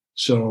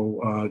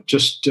 So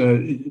just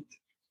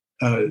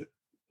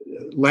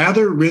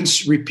lather,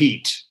 rinse,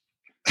 repeat.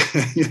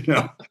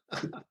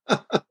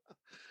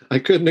 I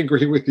couldn't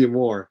agree with you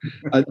more.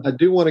 I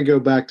do want to go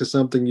back to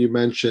something you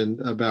mentioned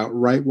about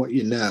write what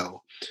you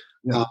know.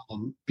 Yeah.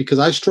 Because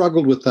I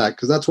struggled with that,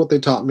 because that's what they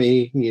taught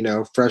me,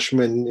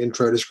 freshman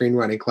intro to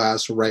screenwriting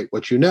class, write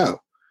what you know.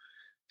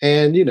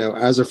 And,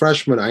 as a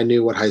freshman, I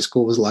knew what high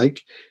school was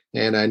like,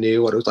 and I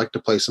knew what it was like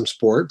to play some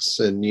sports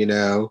and,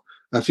 a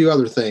few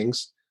other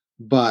things.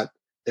 But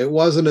it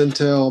wasn't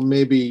until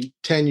maybe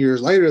 10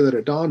 years later that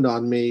it dawned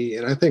on me.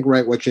 And I think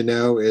write what you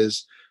know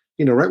is,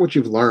 write what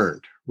you've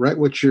learned, write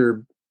what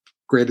your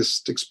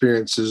greatest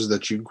experiences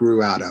that you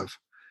grew out of,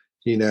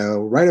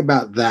 write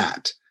about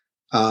that.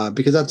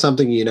 Because that's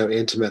something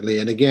intimately.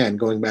 And again,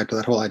 going back to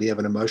that whole idea of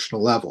an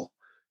emotional level.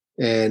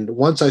 And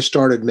once I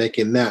started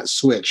making that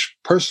switch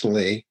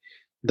personally,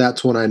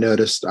 that's when I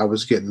noticed I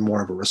was getting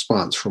more of a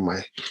response from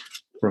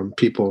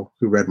people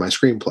who read my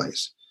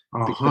screenplays.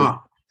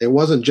 It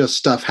wasn't just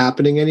stuff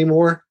happening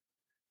anymore.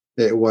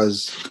 It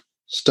was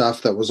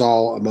stuff that was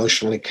all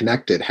emotionally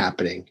connected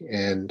happening.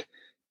 And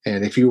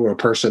if you were a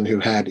person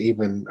who had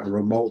even a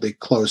remotely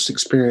close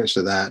experience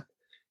to that,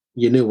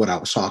 you knew what I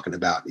was talking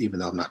about, even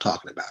though I'm not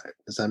talking about it.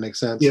 Does that make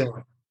sense?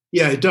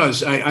 Yeah, it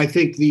does. I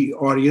think the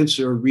audience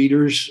or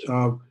readers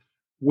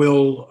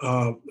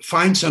will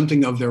find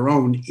something of their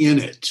own in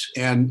it.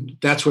 And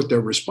that's what they're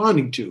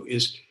responding to,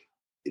 is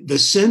the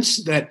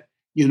sense that,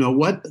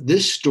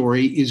 this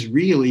story is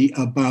really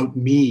about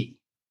me.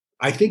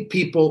 I think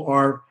people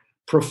are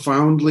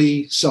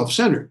profoundly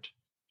self-centered.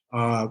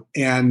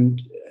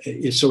 And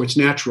so it's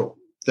natural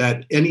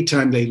that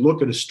anytime they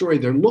look at a story,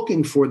 they're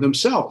looking for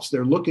themselves.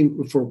 They're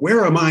looking for,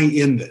 where am I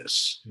in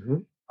this?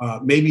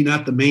 Mm-hmm. Maybe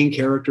not the main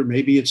character,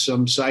 maybe it's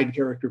some side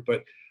character,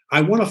 but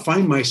I want to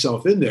find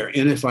myself in there.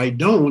 And if I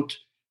don't,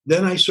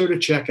 then I sort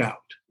of check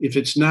out. If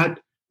it's not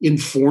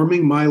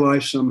informing my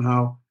life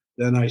somehow,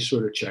 then I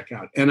sort of check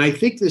out. And I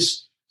think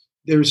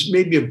there's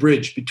maybe a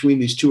bridge between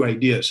these two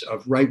ideas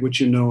of write what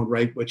you know and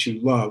write what you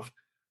love.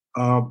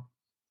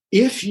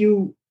 If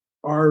you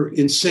are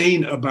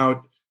insane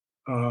about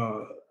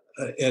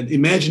an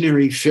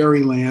imaginary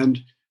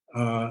fairyland,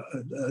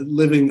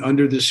 living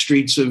under the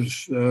streets of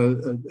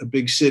a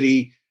big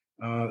city,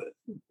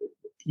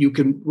 you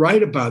can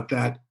write about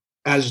that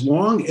as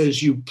long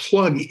as you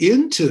plug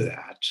into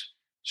that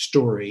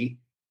story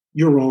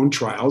your own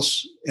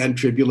trials and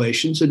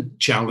tribulations and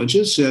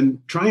challenges and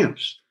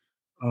triumphs.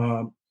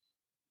 And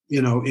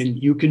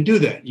you can do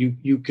that.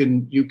 You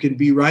can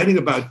be writing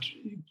about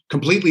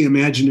completely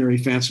imaginary,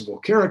 fanciful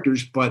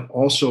characters, but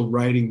also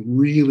writing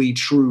really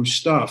true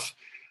stuff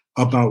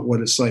about what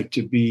it's like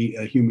to be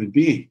a human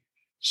being.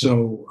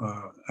 So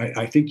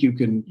I think you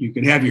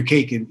can have your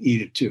cake and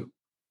eat it too.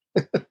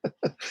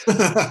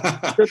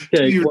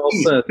 Okay, well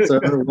said,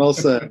 sir. Well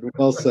said.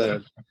 Well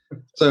said.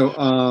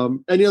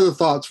 So, any other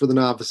thoughts for the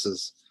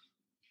novices?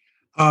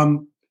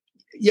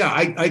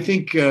 I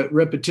think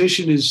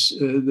repetition is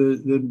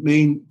the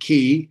main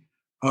key.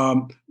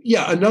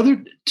 Yeah,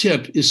 another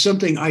tip is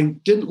something I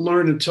didn't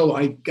learn until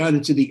I got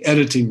into the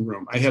editing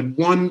room. I had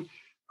one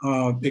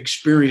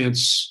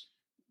experience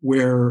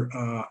where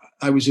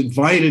I was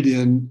invited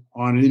in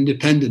on an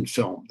independent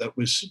film that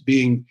was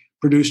being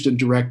produced and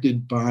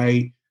directed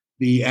by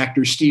the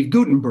actor Steve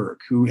Guttenberg,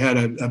 who had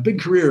a big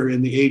career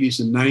in the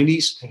 80s and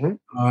 90s,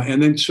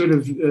 and then sort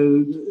of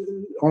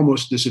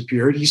almost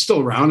disappeared. He's still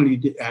around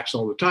and he acts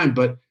all the time,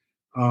 but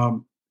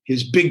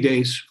his big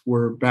days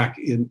were back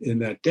in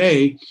that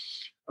day.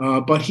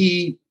 But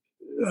he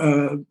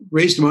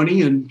raised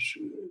money and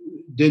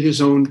did his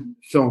own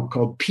film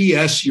called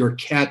P.S. Your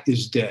Cat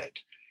is Dead.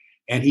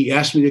 And he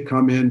asked me to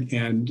come in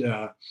and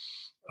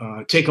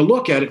take a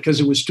look at it because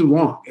it was too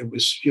long. It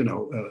was,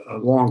 a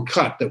long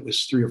cut that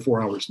was 3 or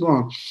 4 hours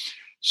long.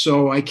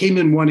 So I came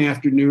in one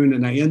afternoon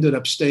and I ended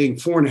up staying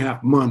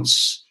 4.5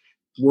 months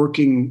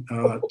working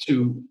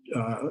to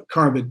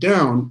carve it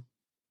down.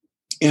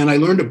 And I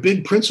learned a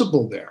big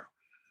principle there,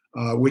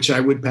 which I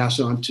would pass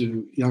on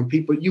to young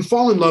people. You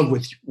fall in love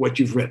with what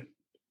you've written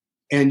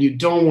and you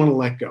don't want to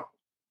let go.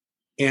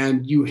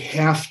 And you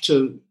have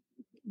to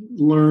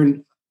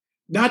learn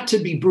not to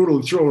be brutal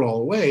and throw it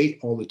all away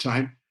all the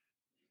time,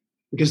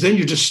 because then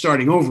you're just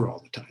starting over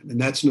all the time, and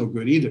that's no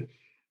good either.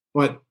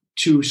 But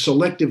to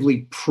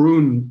selectively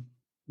prune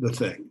the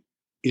thing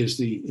is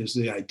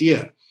the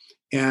idea.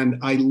 And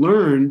I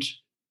learned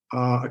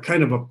a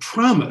kind of a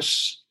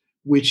promise,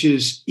 which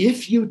is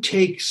if you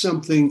take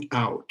something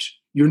out,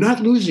 you're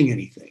not losing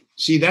anything.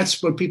 See,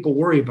 that's what people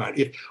worry about.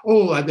 If,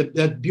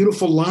 that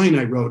beautiful line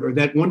I wrote, or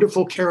that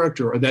wonderful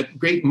character, or that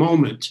great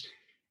moment,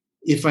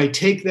 if I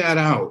take that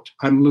out,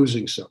 I'm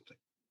losing something.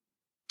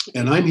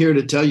 And I'm here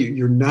to tell you,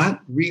 you're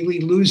not really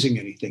losing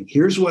anything.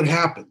 Here's what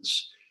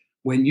happens.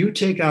 When you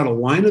take out a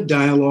line of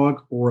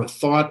dialogue or a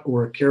thought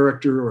or a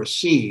character or a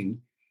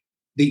scene,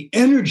 the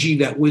energy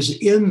that was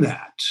in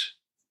that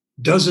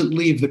doesn't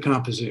leave the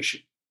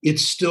composition.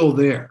 It's still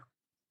there.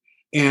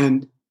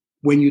 And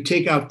when you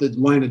take out the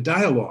line of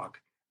dialogue,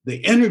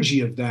 the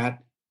energy of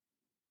that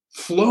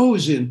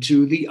flows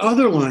into the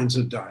other lines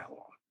of dialogue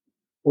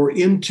or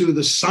into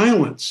the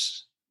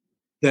silence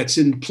that's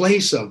in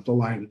place of the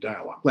line of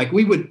dialogue. Like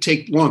we would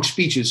take long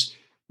speeches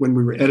when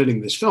we were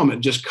editing this film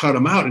and just cut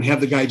them out and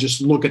have the guy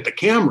just look at the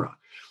camera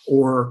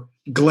or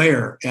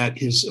glare at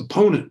his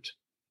opponent.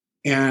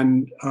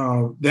 And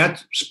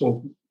that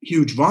spoke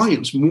huge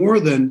volumes, more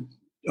than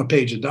a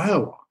page of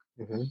dialogue.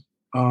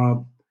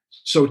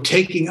 So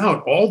taking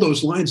out all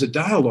those lines of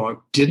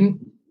dialogue didn't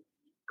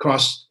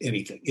cost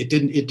anything. You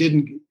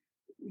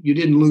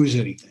didn't lose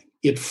anything.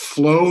 It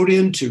flowed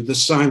into the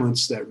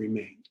silence that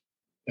remained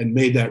and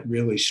made that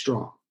really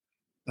strong.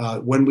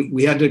 When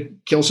we had to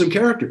kill some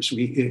characters,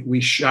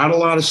 we shot a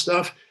lot of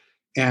stuff,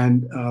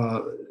 and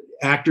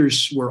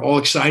actors were all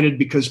excited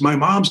because my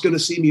mom's going to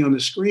see me on the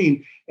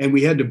screen, and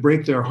we had to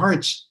break their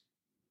hearts,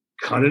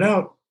 cut it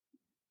out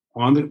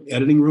on the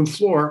editing room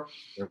floor.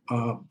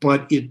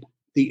 But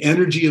the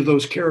energy of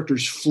those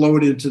characters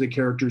flowed into the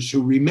characters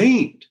who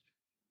remained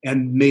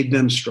and made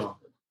them stronger.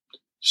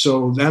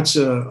 So that's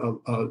a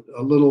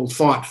little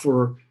thought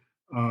for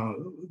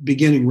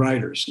beginning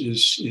writers: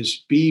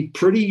 is be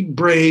pretty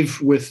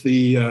brave with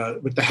the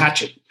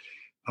hatchet,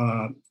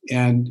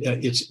 and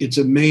it's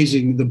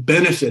amazing the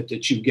benefit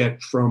that you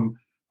get from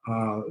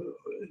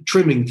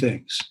trimming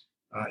things.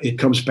 It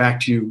comes back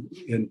to you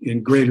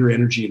in greater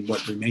energy in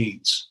what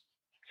remains.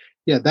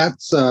 Yeah,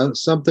 that's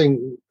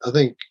something I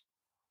think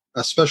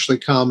especially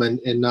common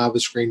in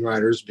novice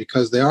screenwriters,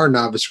 because they are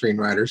novice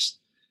screenwriters.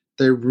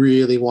 They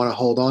really want to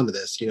hold on to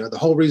this. The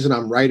whole reason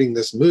I'm writing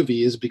this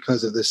movie is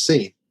because of this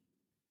scene.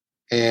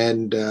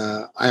 And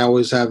I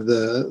always have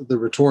the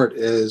retort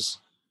is,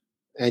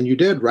 and you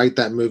did write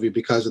that movie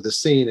because of the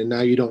scene, and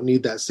now you don't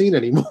need that scene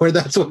anymore.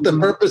 That's what the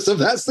purpose of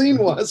that scene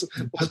was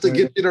to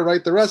get you to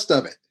write the rest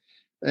of it.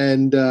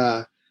 And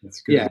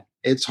yeah,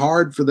 it's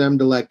hard for them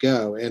to let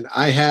go. And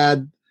I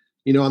had,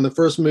 on the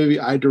first movie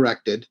I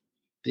directed,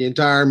 the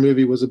entire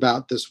movie was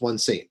about this one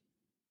scene.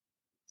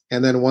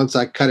 And then once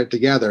I cut it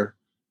together,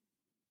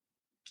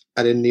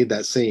 I didn't need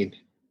that scene.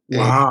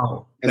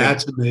 Wow. And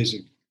that's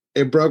amazing.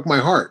 It broke my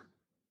heart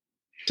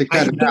to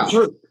cut it out.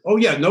 Hurt. Oh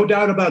yeah, no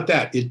doubt about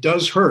that. It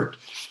does hurt,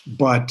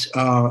 but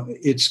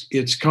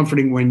it's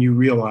comforting when you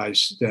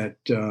realize that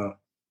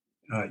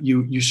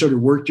you sort of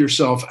worked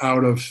yourself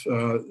out of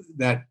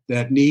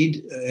that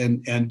need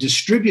and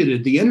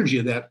distributed the energy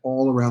of that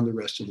all around the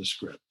rest of the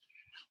script.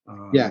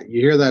 Yeah,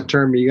 you hear that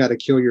term, you got to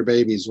kill your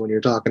babies when you're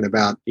talking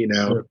about,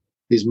 sure,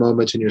 these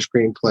moments in your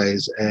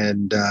screenplays.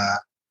 And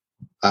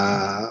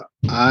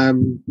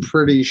I'm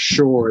pretty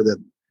sure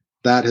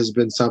that has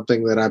been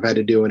something that I've had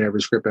to do in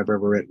every script I've ever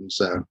written.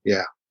 So,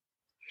 yeah,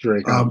 it's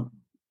very common.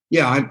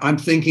 I'm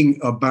thinking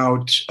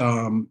about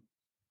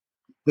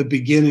the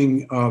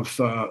beginning of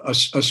a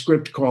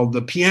script called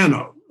The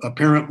Piano.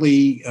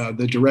 Apparently,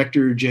 the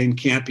director, Jane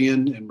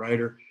Campion, and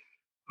writer,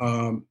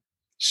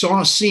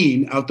 saw a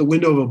scene out the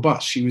window of a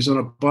bus. She was on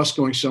a bus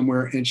going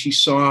somewhere, and she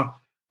saw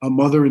a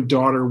mother and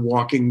daughter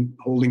walking,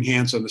 holding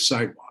hands on the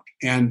sidewalk.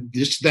 And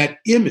just that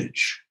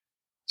image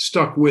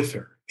stuck with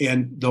her.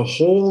 And the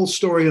whole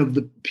story of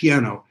the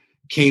piano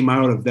came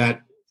out of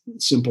that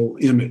simple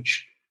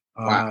image.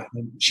 Wow.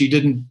 She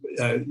didn't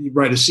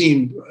write a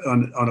scene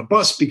on a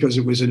bus because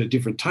it was in a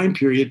different time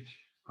period.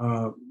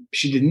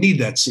 She didn't need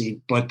that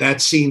scene, but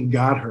that scene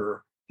got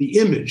her, the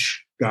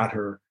image got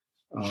her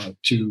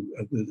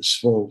to this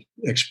full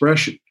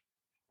expression.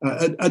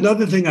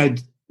 Another thing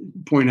I'd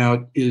point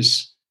out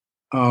is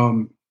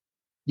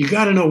you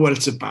got to know what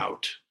it's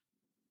about,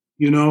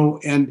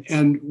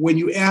 and when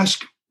you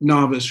ask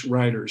novice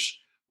writers,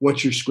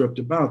 what's your script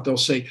about? They'll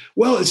say,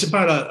 well, it's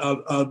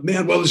about a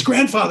man. Well, his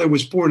grandfather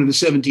was born in the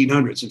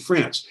 1700s in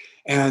France.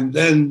 And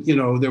then,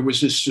 there was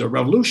this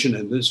revolution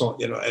and this all,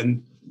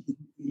 and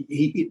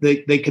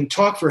they can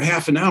talk for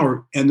half an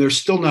hour and they're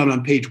still not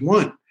on page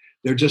one.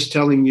 They're just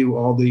telling you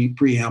all the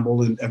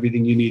preamble and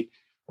everything you need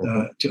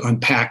to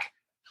unpack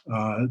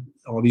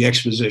all the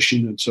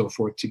exposition and so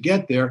forth to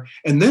get there.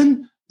 And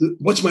then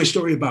what's my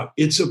story about?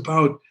 It's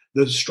about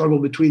the struggle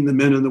between the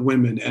men and the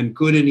women and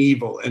good and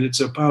evil. And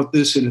it's about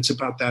this and it's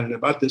about that and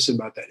about this and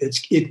about that.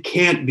 It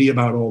can't be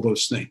about all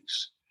those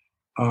things.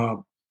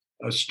 A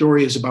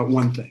story is about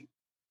one thing,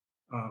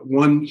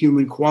 one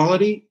human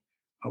quality,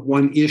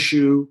 one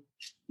issue,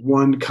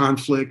 one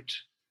conflict.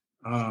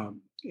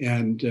 And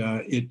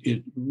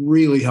it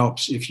really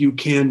helps if you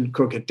can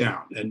cook it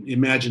down. And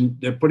imagine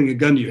they're putting a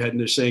gun to your head and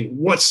they're saying,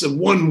 what's the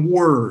one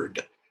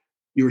word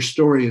your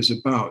story is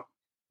about?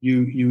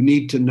 You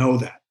need to know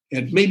that.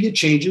 And maybe it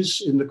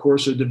changes in the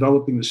course of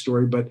developing the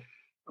story, but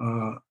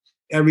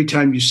every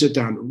time you sit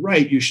down to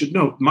write, you should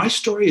know my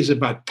story is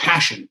about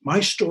passion. My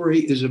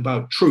story is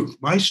about truth.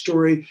 My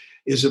story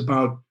is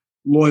about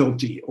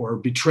loyalty or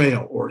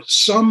betrayal or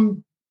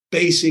some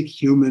basic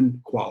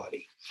human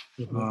quality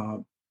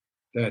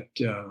that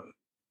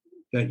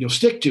you'll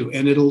stick to,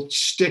 and it'll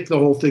stick the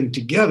whole thing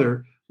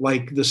together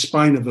like the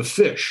spine of a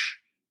fish.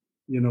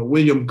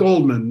 William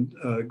Goldman,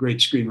 a great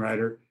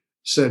screenwriter,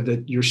 said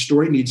that your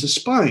story needs a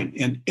spine,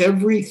 and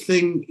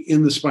everything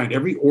in the spine,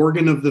 every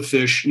organ of the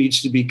fish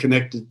needs to be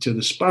connected to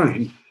the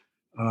spine,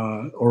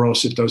 or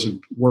else it doesn't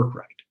work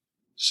right.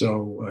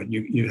 So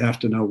you have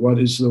to know what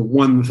is the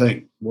one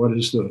thing, what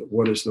is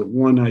the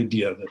one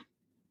idea that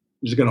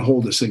is going to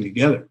hold this thing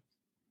together.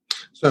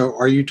 So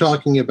are you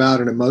talking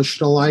about an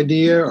emotional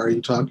idea? Or are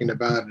you talking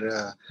about,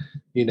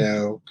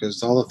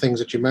 because all the things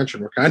that you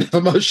mentioned were kind of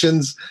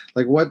emotions,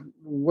 like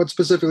what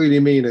specifically do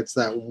you mean it's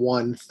that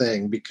one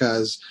thing?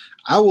 Because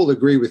I will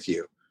agree with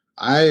you.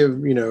 I have,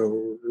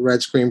 read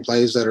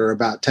screenplays that are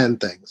about 10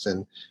 things.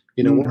 And,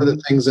 one of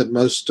the things that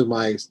most of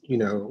my,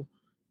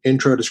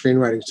 intro to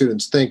screenwriting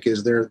students think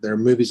is they're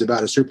movies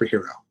about a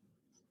superhero.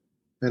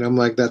 And I'm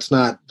like, there's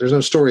no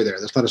story there.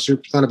 It's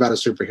not about a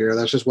superhero.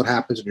 That's just what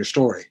happens in your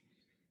story.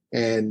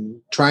 And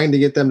trying to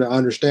get them to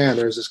understand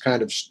there's this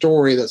kind of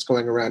story that's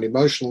going around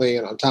emotionally,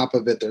 and on top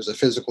of it, there's a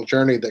physical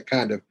journey that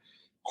kind of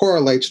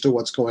correlates to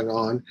what's going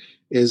on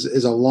is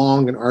a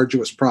long and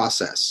arduous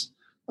process.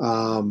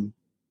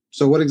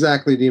 So what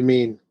exactly do you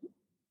mean?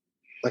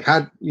 Like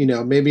how,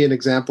 maybe an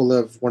example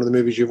of one of the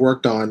movies you've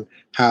worked on,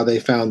 how they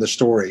found the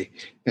story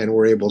and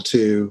were able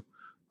to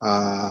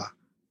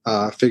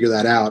figure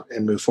that out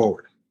and move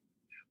forward.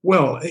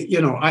 Well,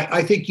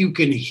 I think you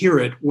can hear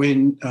it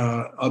when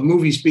a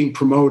movie's being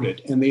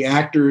promoted and the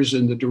actors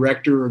and the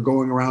director are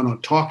going around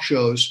on talk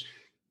shows.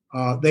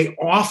 They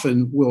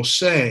often will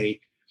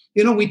say,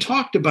 we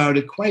talked about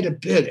it quite a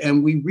bit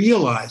and we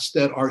realized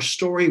that our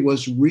story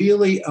was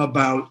really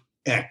about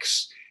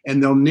X.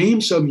 And they'll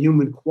name some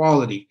human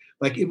quality,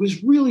 like it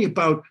was really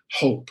about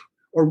hope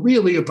or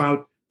really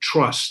about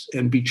trust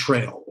and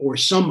betrayal or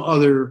some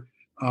other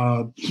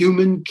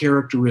human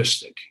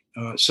characteristic,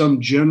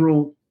 some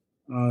general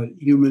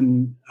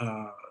human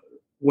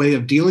way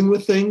of dealing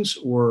with things,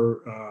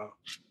 or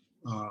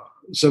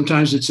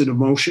sometimes it's an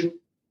emotion,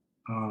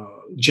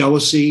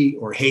 jealousy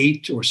or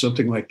hate or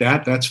something like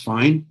that. That's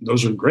fine.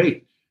 Those are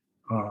great.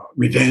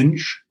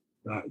 Revenge.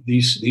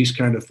 These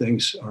kind of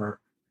things are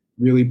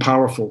really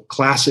powerful,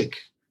 classic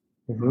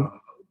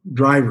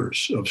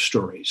drivers of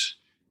stories.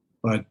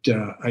 But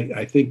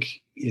I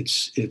think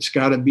it's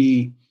got to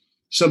be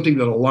something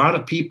that a lot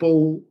of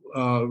people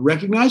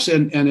recognize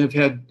and have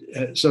had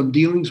some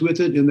dealings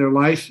with it in their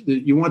life,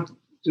 that you want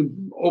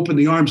to open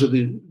the arms of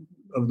the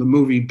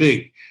movie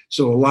big,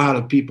 so a lot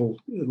of people,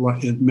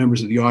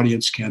 members of the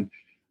audience, can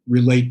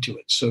relate to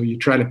it. So you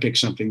try to pick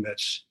something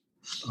that's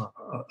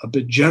a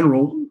bit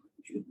general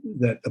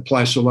that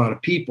applies to a lot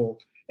of people,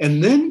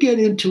 and then get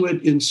into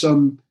it in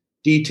some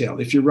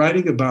detail. If you're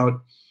writing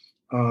about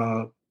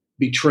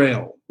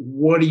betrayal,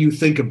 what do you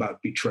think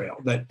about betrayal?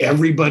 That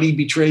everybody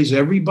betrays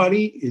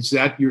everybody? Is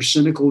that your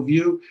cynical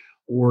view?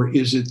 Or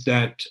is it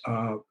that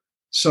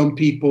some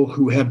people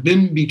who have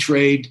been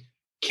betrayed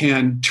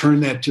can turn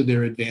that to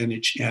their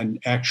advantage and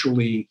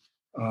actually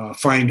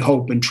find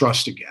hope and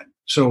trust again?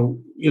 So,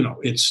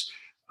 it's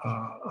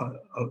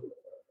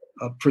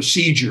a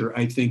procedure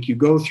I think you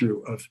go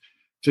through of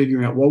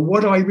figuring out, well,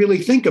 what do I really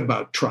think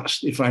about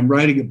trust if I'm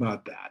writing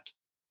about that?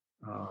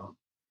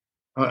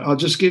 I'll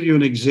just give you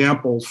an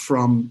example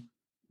from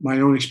my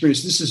own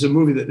experience. This is a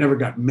movie that never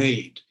got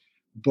made,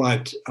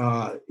 but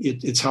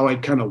it's how I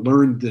kind of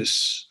learned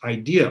this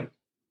idea.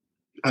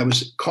 I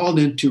was called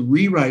in to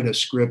rewrite a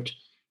script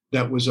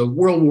that was a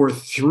World War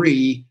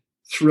III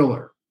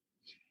thriller.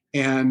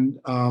 And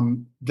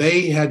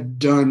they had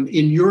done,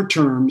 in your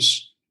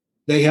terms,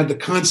 they had the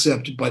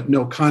concept but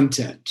no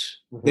content.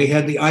 Mm-hmm. They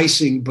had the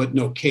icing but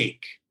no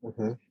cake.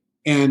 Mm-hmm.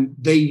 And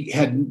they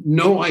had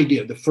no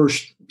idea, the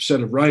first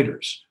set of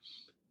writers,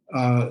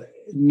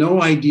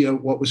 no idea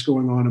what was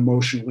going on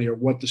emotionally or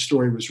what the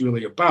story was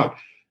really about.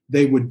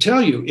 They would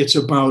tell you it's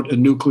about a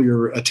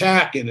nuclear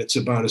attack and it's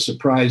about a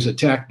surprise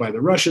attack by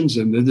the Russians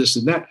and this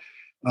and that.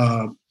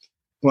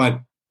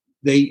 But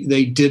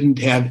they didn't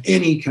have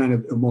any kind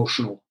of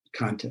emotional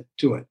content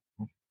to it.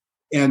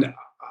 And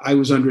I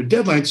was under a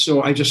deadline,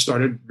 so I just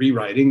started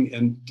rewriting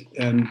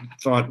and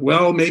thought,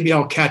 well, maybe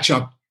I'll catch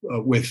up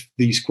with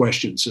these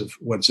questions of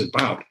what's it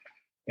about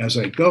as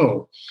I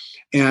go.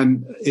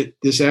 And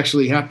this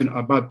actually happened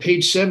about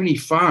page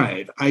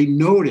 75. I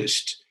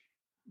noticed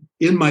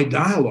in my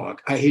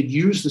dialogue, I had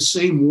used the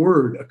same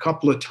word a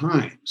couple of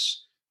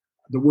times,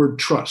 the word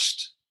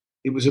trust.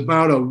 It was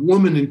about a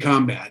woman in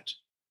combat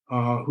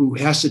who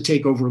has to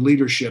take over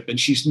leadership, and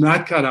she's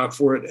not cut out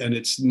for it, and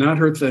it's not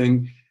her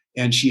thing,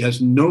 and she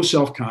has no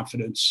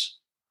self-confidence,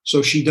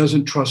 so she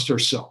doesn't trust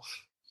herself.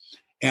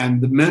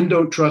 And the men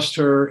don't trust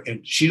her,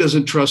 and she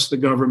doesn't trust the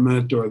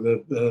government or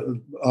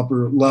the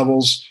upper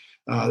levels.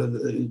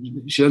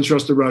 She doesn't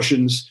trust the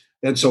Russians,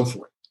 and so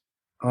forth.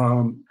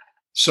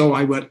 So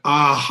I went,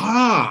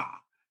 aha,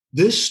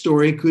 this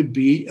story could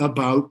be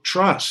about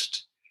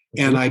trust.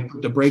 And I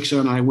put the brakes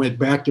on. I went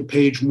back to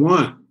page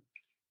 1,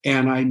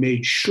 and I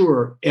made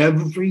sure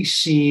every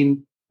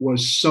scene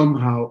was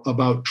somehow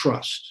about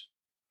trust.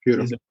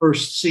 Beautiful. In the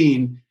first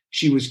scene,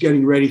 she was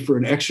getting ready for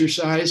an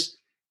exercise,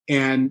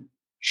 and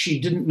she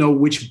didn't know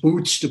which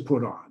boots to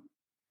put on.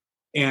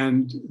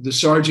 And the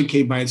sergeant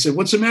came by and said,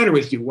 "What's the matter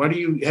with you? Why are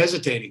you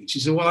hesitating?" She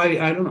said, "Well,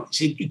 I don't know."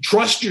 He said,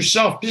 "Trust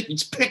yourself.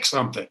 Pick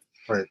something."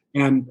 Right.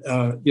 And,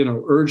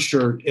 urged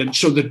her. And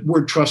so the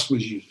word trust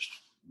was used.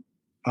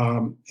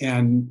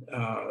 And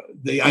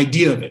the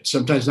idea of it,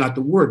 sometimes not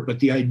the word, but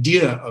the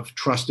idea of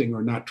trusting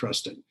or not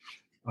trusting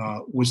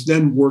was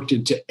then worked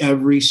into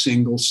every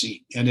single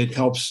scene. And it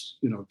helps,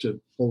 to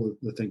pull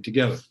the thing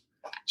together.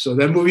 So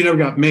that movie never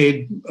got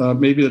made.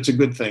 Maybe that's a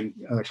good thing,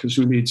 because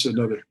who needs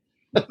another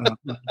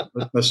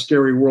a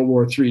scary World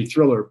War III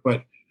thriller?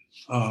 But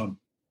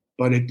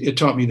it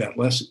taught me that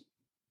lesson.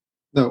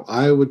 No,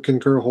 I would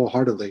concur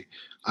wholeheartedly.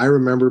 I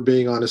remember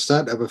being on a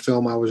set of a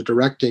film I was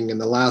directing in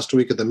the last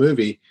week of the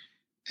movie,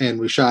 and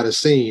we shot a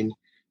scene,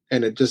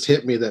 and it just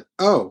hit me that,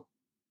 oh,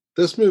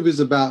 this movie's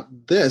about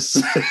this.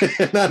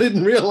 And I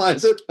didn't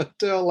realize it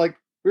until we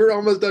were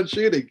almost done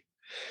shooting.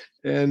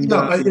 And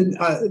in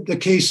the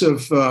case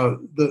of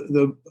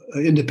the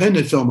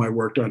independent film I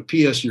worked on,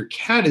 P.S. Your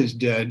Cat is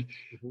Dead,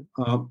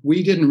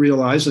 we didn't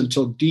realize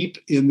until deep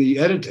in the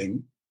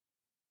editing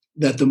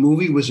that the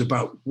movie was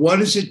about what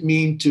does it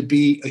mean to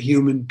be a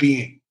human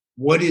being?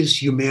 What is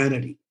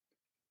humanity?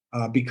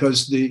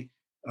 Because the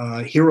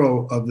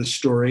hero of the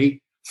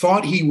story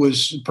thought he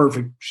was a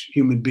perfect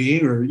human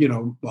being, or,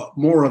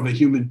 more of a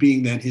human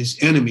being than his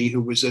enemy,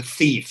 who was a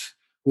thief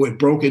who had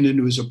broken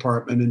into his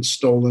apartment and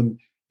stolen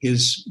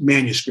his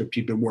manuscript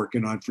he'd been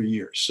working on for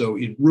years. So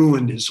it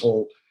ruined his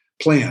whole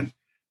plan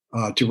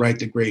to write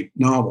the great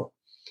novel.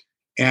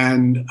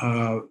 And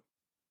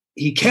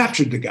he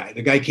captured the guy.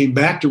 The guy came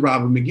back to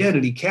rob him again,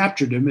 and he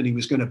captured him, and he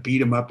was going to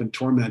beat him up and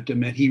torment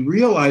him. And he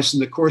realized in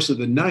the course of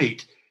the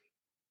night,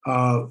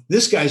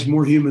 this guy's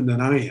more human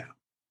than I am.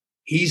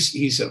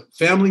 He's a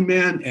family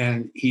man,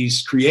 and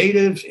he's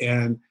creative,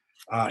 and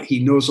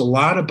he knows a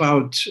lot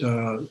about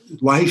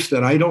life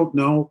that I don't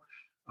know.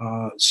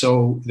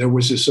 So there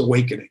was this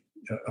awakening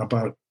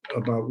about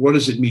what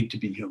does it mean to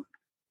be human.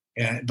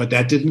 But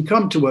that didn't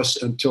come to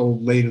us until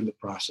late in the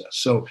process.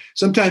 So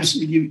sometimes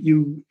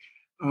you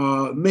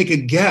make a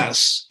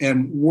guess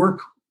and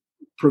work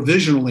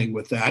provisionally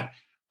with that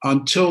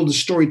until the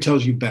story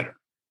tells you better.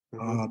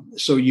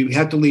 So you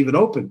have to leave it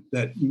open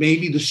that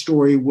maybe the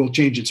story will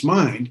change its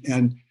mind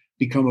and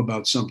become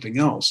about something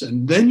else.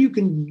 And then you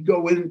can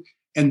go in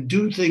and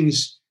do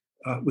things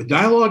with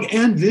dialogue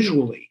and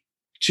visually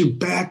to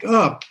back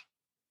up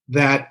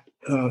that,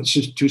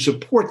 to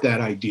support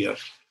that idea.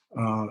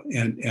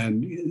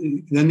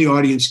 And then the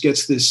audience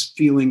gets this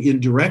feeling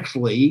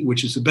indirectly,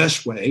 which is the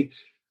best way,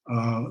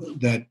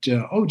 that,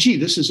 oh, gee,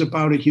 this is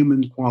about a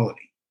human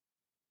quality.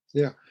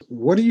 Yeah.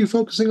 What are you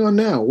focusing on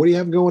now? What do you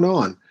have going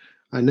on?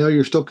 I know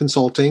you're still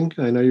consulting.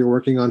 I know you're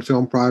working on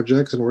film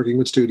projects and working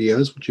with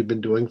studios, which you've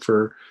been doing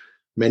for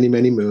many,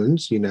 many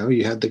moons. You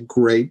had the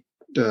great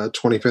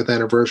 25th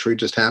anniversary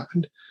just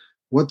happened.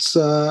 What's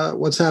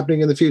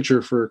happening in the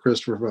future for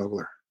Christopher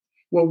Vogler?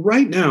 Well,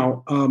 right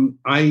now,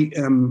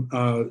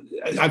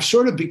 I've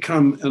sort of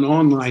become an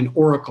online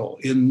oracle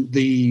in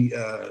the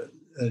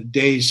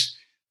days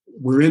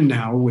we're in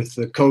now with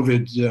the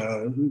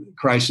COVID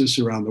crisis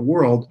around the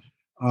world.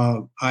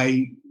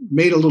 I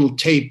made a little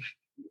tape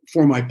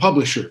for my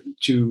publisher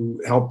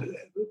to help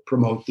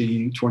promote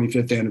the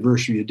 25th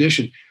anniversary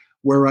edition,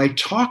 where I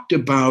talked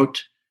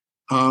about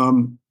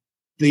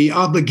the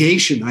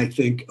obligation, I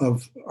think,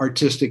 of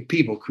artistic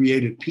people,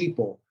 creative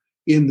people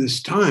in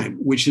this time,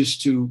 which is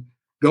to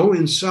go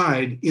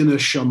inside in a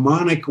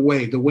shamanic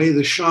way, the way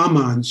the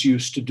shamans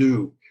used to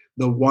do,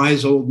 the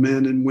wise old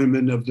men and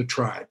women of the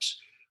tribes.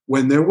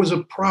 When there was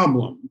a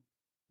problem,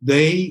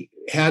 they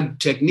had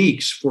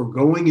techniques for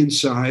going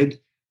inside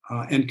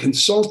and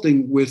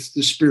consulting with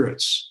the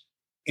spirits.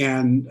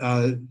 And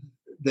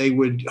they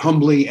would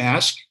humbly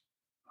ask,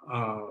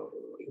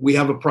 we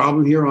have a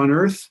problem here on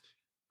earth.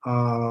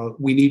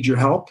 We need your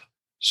help.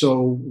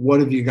 So what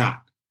have you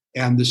got?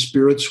 And the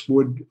spirits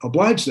would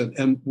oblige them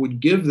and would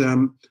give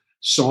them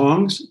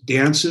songs,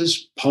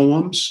 dances,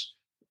 poems,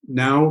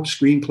 now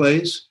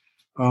screenplays,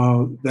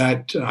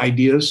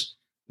 ideas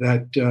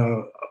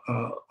that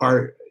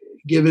are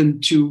given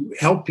to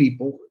help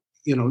people.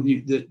 You know,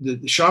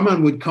 the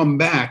shaman would come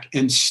back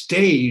and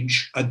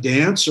stage a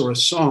dance or a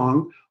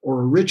song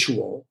or a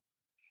ritual,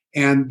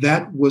 and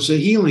that was a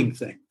healing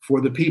thing for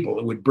the people.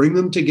 It would bring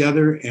them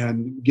together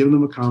and give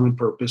them a common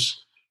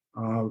purpose,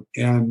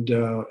 and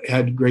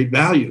had great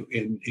value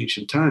in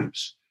ancient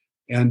times.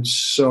 And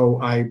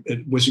so I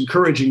was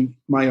encouraging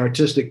my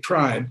artistic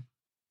tribe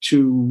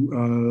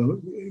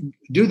to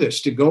do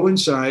this, to go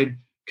inside,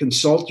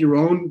 consult your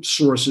own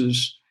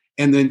sources,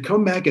 and then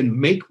come back and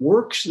make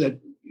works that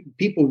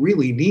people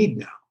really need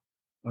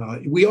now.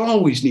 We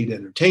always need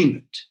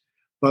entertainment,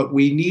 but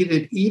we need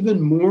it even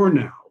more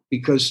now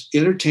because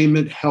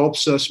entertainment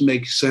helps us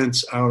make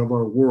sense out of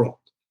our world.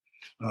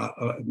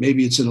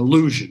 Maybe it's an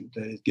illusion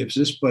that it gives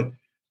us, but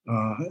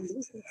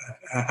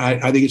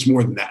I think it's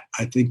more than that.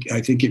 I think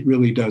it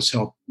really does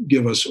help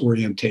give us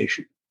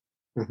orientation.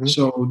 Mm-hmm.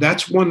 So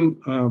that's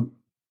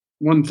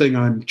one thing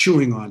I'm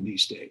chewing on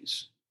these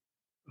days.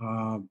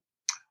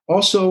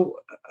 Also,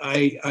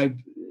 I've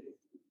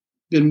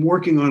been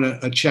working on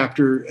a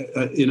chapter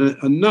in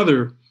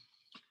another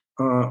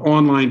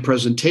online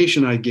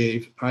presentation I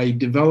gave. I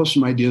developed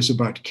some ideas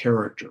about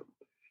character,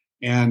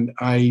 and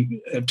I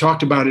have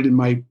talked about it in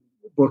my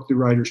book, The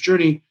Writer's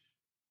Journey,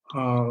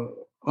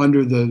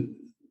 under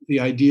the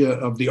idea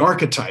of the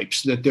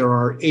archetypes, that there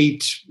are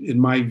 8, in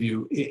my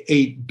view,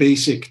 8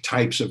 basic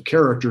types of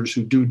characters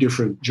who do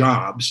different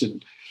jobs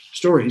and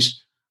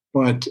stories.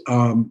 But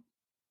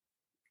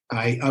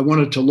I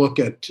wanted to look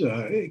at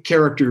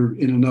character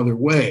in another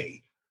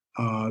way.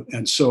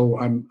 And so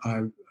I'm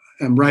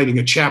writing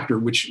a chapter,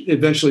 which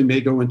eventually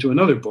may go into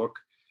another book,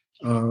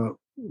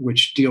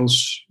 which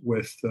deals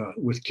with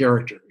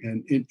character.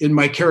 And in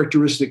my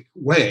characteristic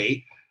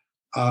way,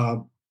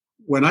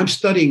 when I'm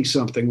studying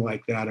something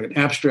like that, an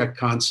abstract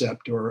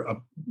concept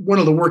or one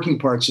of the working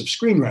parts of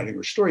screenwriting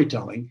or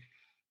storytelling,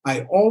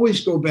 I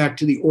always go back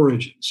to the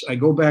origins. I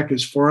go back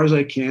as far as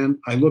I can.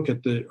 I look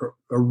at the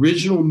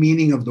original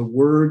meaning of the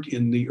word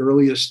in the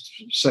earliest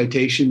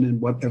citation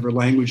in whatever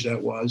language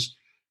that was.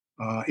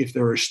 If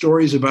there are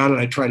stories about it,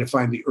 I try to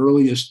find the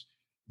earliest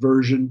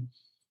version.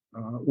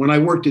 When I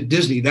worked at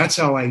Disney, that's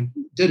how I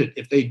did it.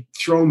 If they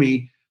throw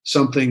me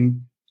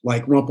something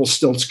like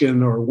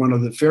Rumpelstiltskin or one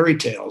of the fairy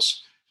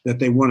tales that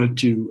they wanted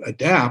to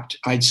adapt,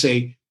 I'd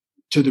say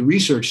to the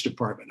research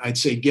department, I'd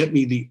say, get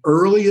me the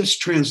earliest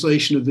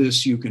translation of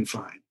this you can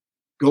find.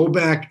 Go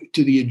back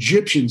to the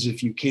Egyptians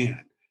if you can.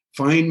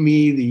 Find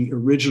me the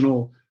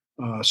original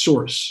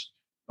source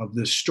of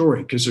this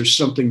story, because there's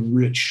something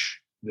rich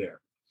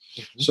there.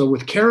 Mm-hmm. So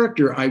with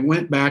character, I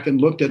went back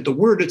and looked at the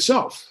word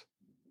itself.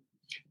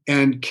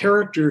 And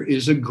character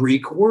is a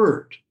Greek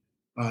word,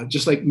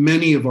 just like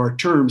many of our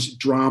terms,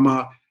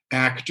 drama,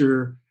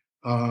 actor,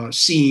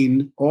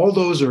 scene, all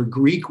those are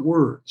Greek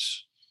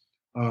words,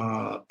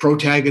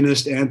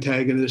 protagonist,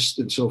 antagonist,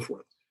 and so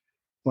forth.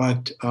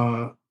 But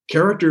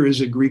character is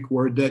a Greek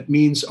word that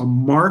means a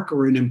mark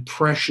or an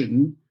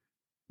impression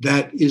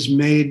that is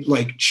made,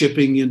 like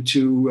chipping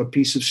into a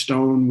piece of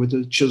stone with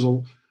a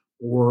chisel,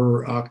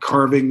 or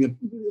carving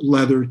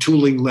leather,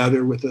 tooling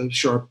leather with a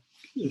sharp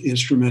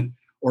instrument,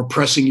 or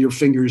pressing your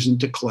fingers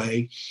into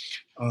clay.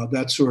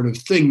 That sort of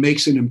thing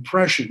makes an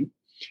impression.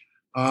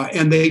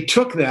 And they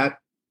took that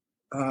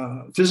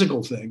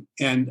physical thing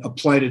and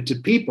applied it to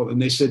people.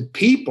 And they said,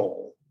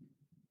 people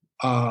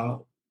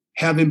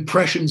have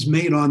impressions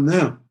made on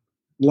them.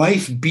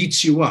 Life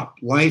beats you up.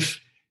 Life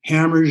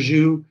hammers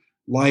you.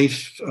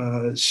 Life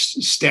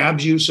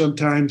stabs you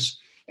sometimes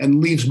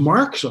and leaves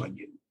marks on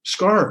you,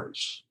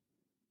 scars.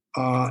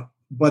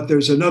 But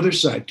there's another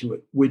side to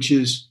it, which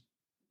is,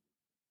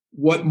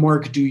 what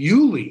mark do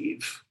you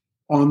leave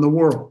on the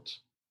world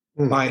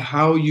by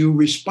how you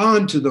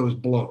respond to those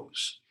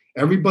blows?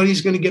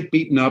 Everybody's going to get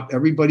beaten up.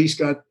 Everybody's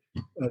got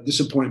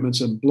disappointments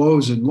and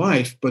blows in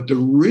life. But the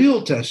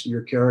real test of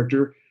your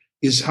character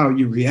is how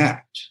you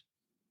react.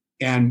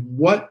 And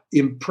what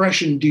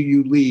impression do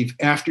you leave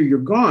after you're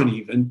gone,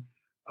 even,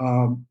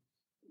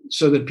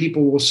 so that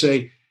people will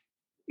say,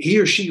 he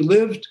or she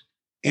lived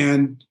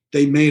and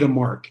they made a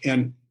mark.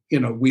 And,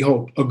 we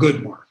hope a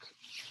good mark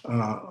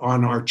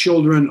on our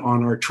children,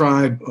 on our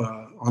tribe,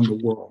 on the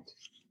world.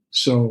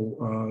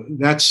 So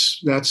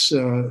that's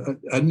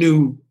a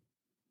new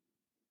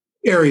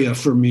area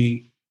for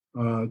me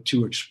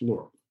to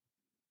explore.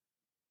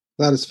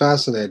 That is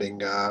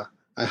fascinating.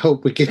 I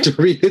hope we get to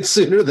read it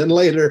sooner than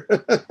later.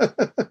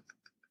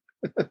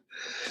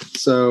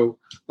 So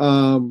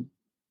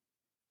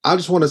I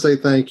just want to say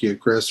thank you,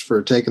 Chris,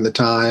 for taking the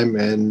time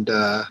and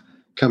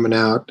coming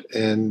out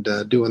and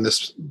doing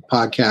this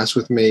podcast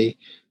with me.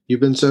 You've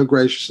been so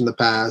gracious in the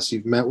past.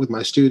 You've met with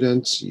my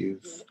students.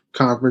 You've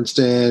conferenced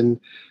in.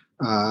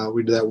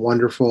 We did that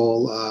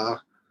wonderful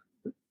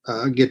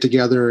get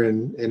together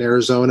in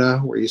Arizona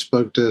where you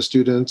spoke to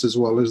students as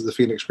well as the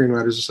Phoenix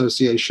Screenwriters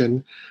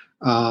Association.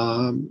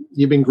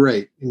 You've been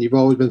great, and you've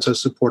always been so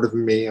supportive of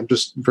me. I'm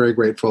just very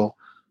grateful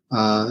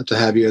to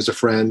have you as a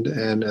friend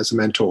and as a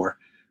mentor.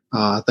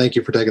 Thank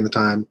you for taking the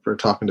time for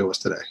talking to us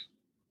today.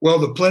 Well,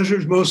 the pleasure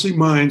is mostly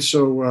mine,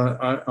 so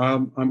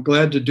I'm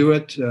glad to do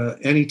it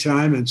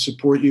anytime and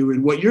support you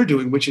in what you're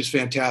doing, which is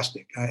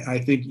fantastic. I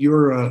think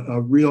you're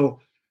a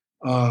real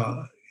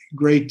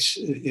great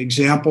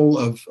example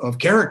of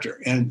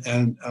character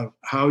and of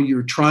how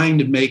you're trying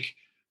to make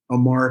a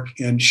mark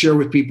and share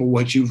with people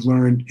what you've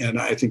learned, and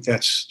I think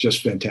that's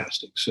just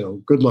fantastic.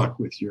 So good luck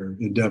with your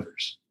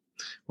endeavors.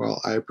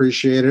 Well, I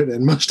appreciate it,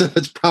 and most of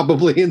it's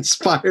probably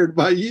inspired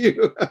by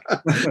you.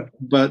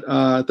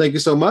 But thank you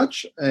so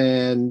much,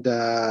 and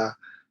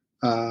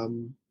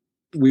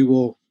we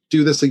will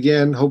do this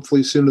again,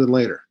 hopefully sooner than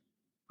later.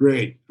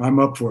 Great. I'm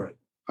up for it.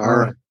 All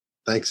right.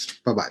 Thanks.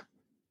 Bye-bye.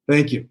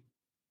 Thank you.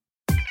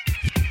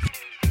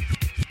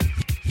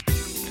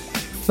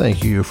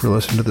 Thank you for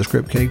listening to the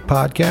Script Cake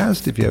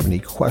Podcast. If you have any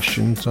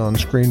questions on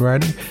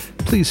screenwriting,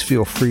 please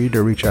feel free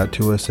to reach out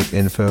to us at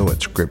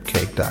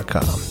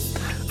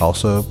info@scriptcake.com.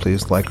 Also,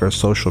 please like our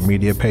social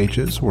media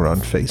pages. We're on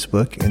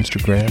Facebook,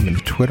 Instagram,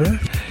 and Twitter.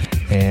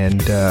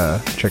 And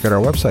check out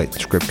our website,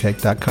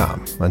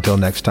 scriptcake.com. Until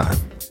next time.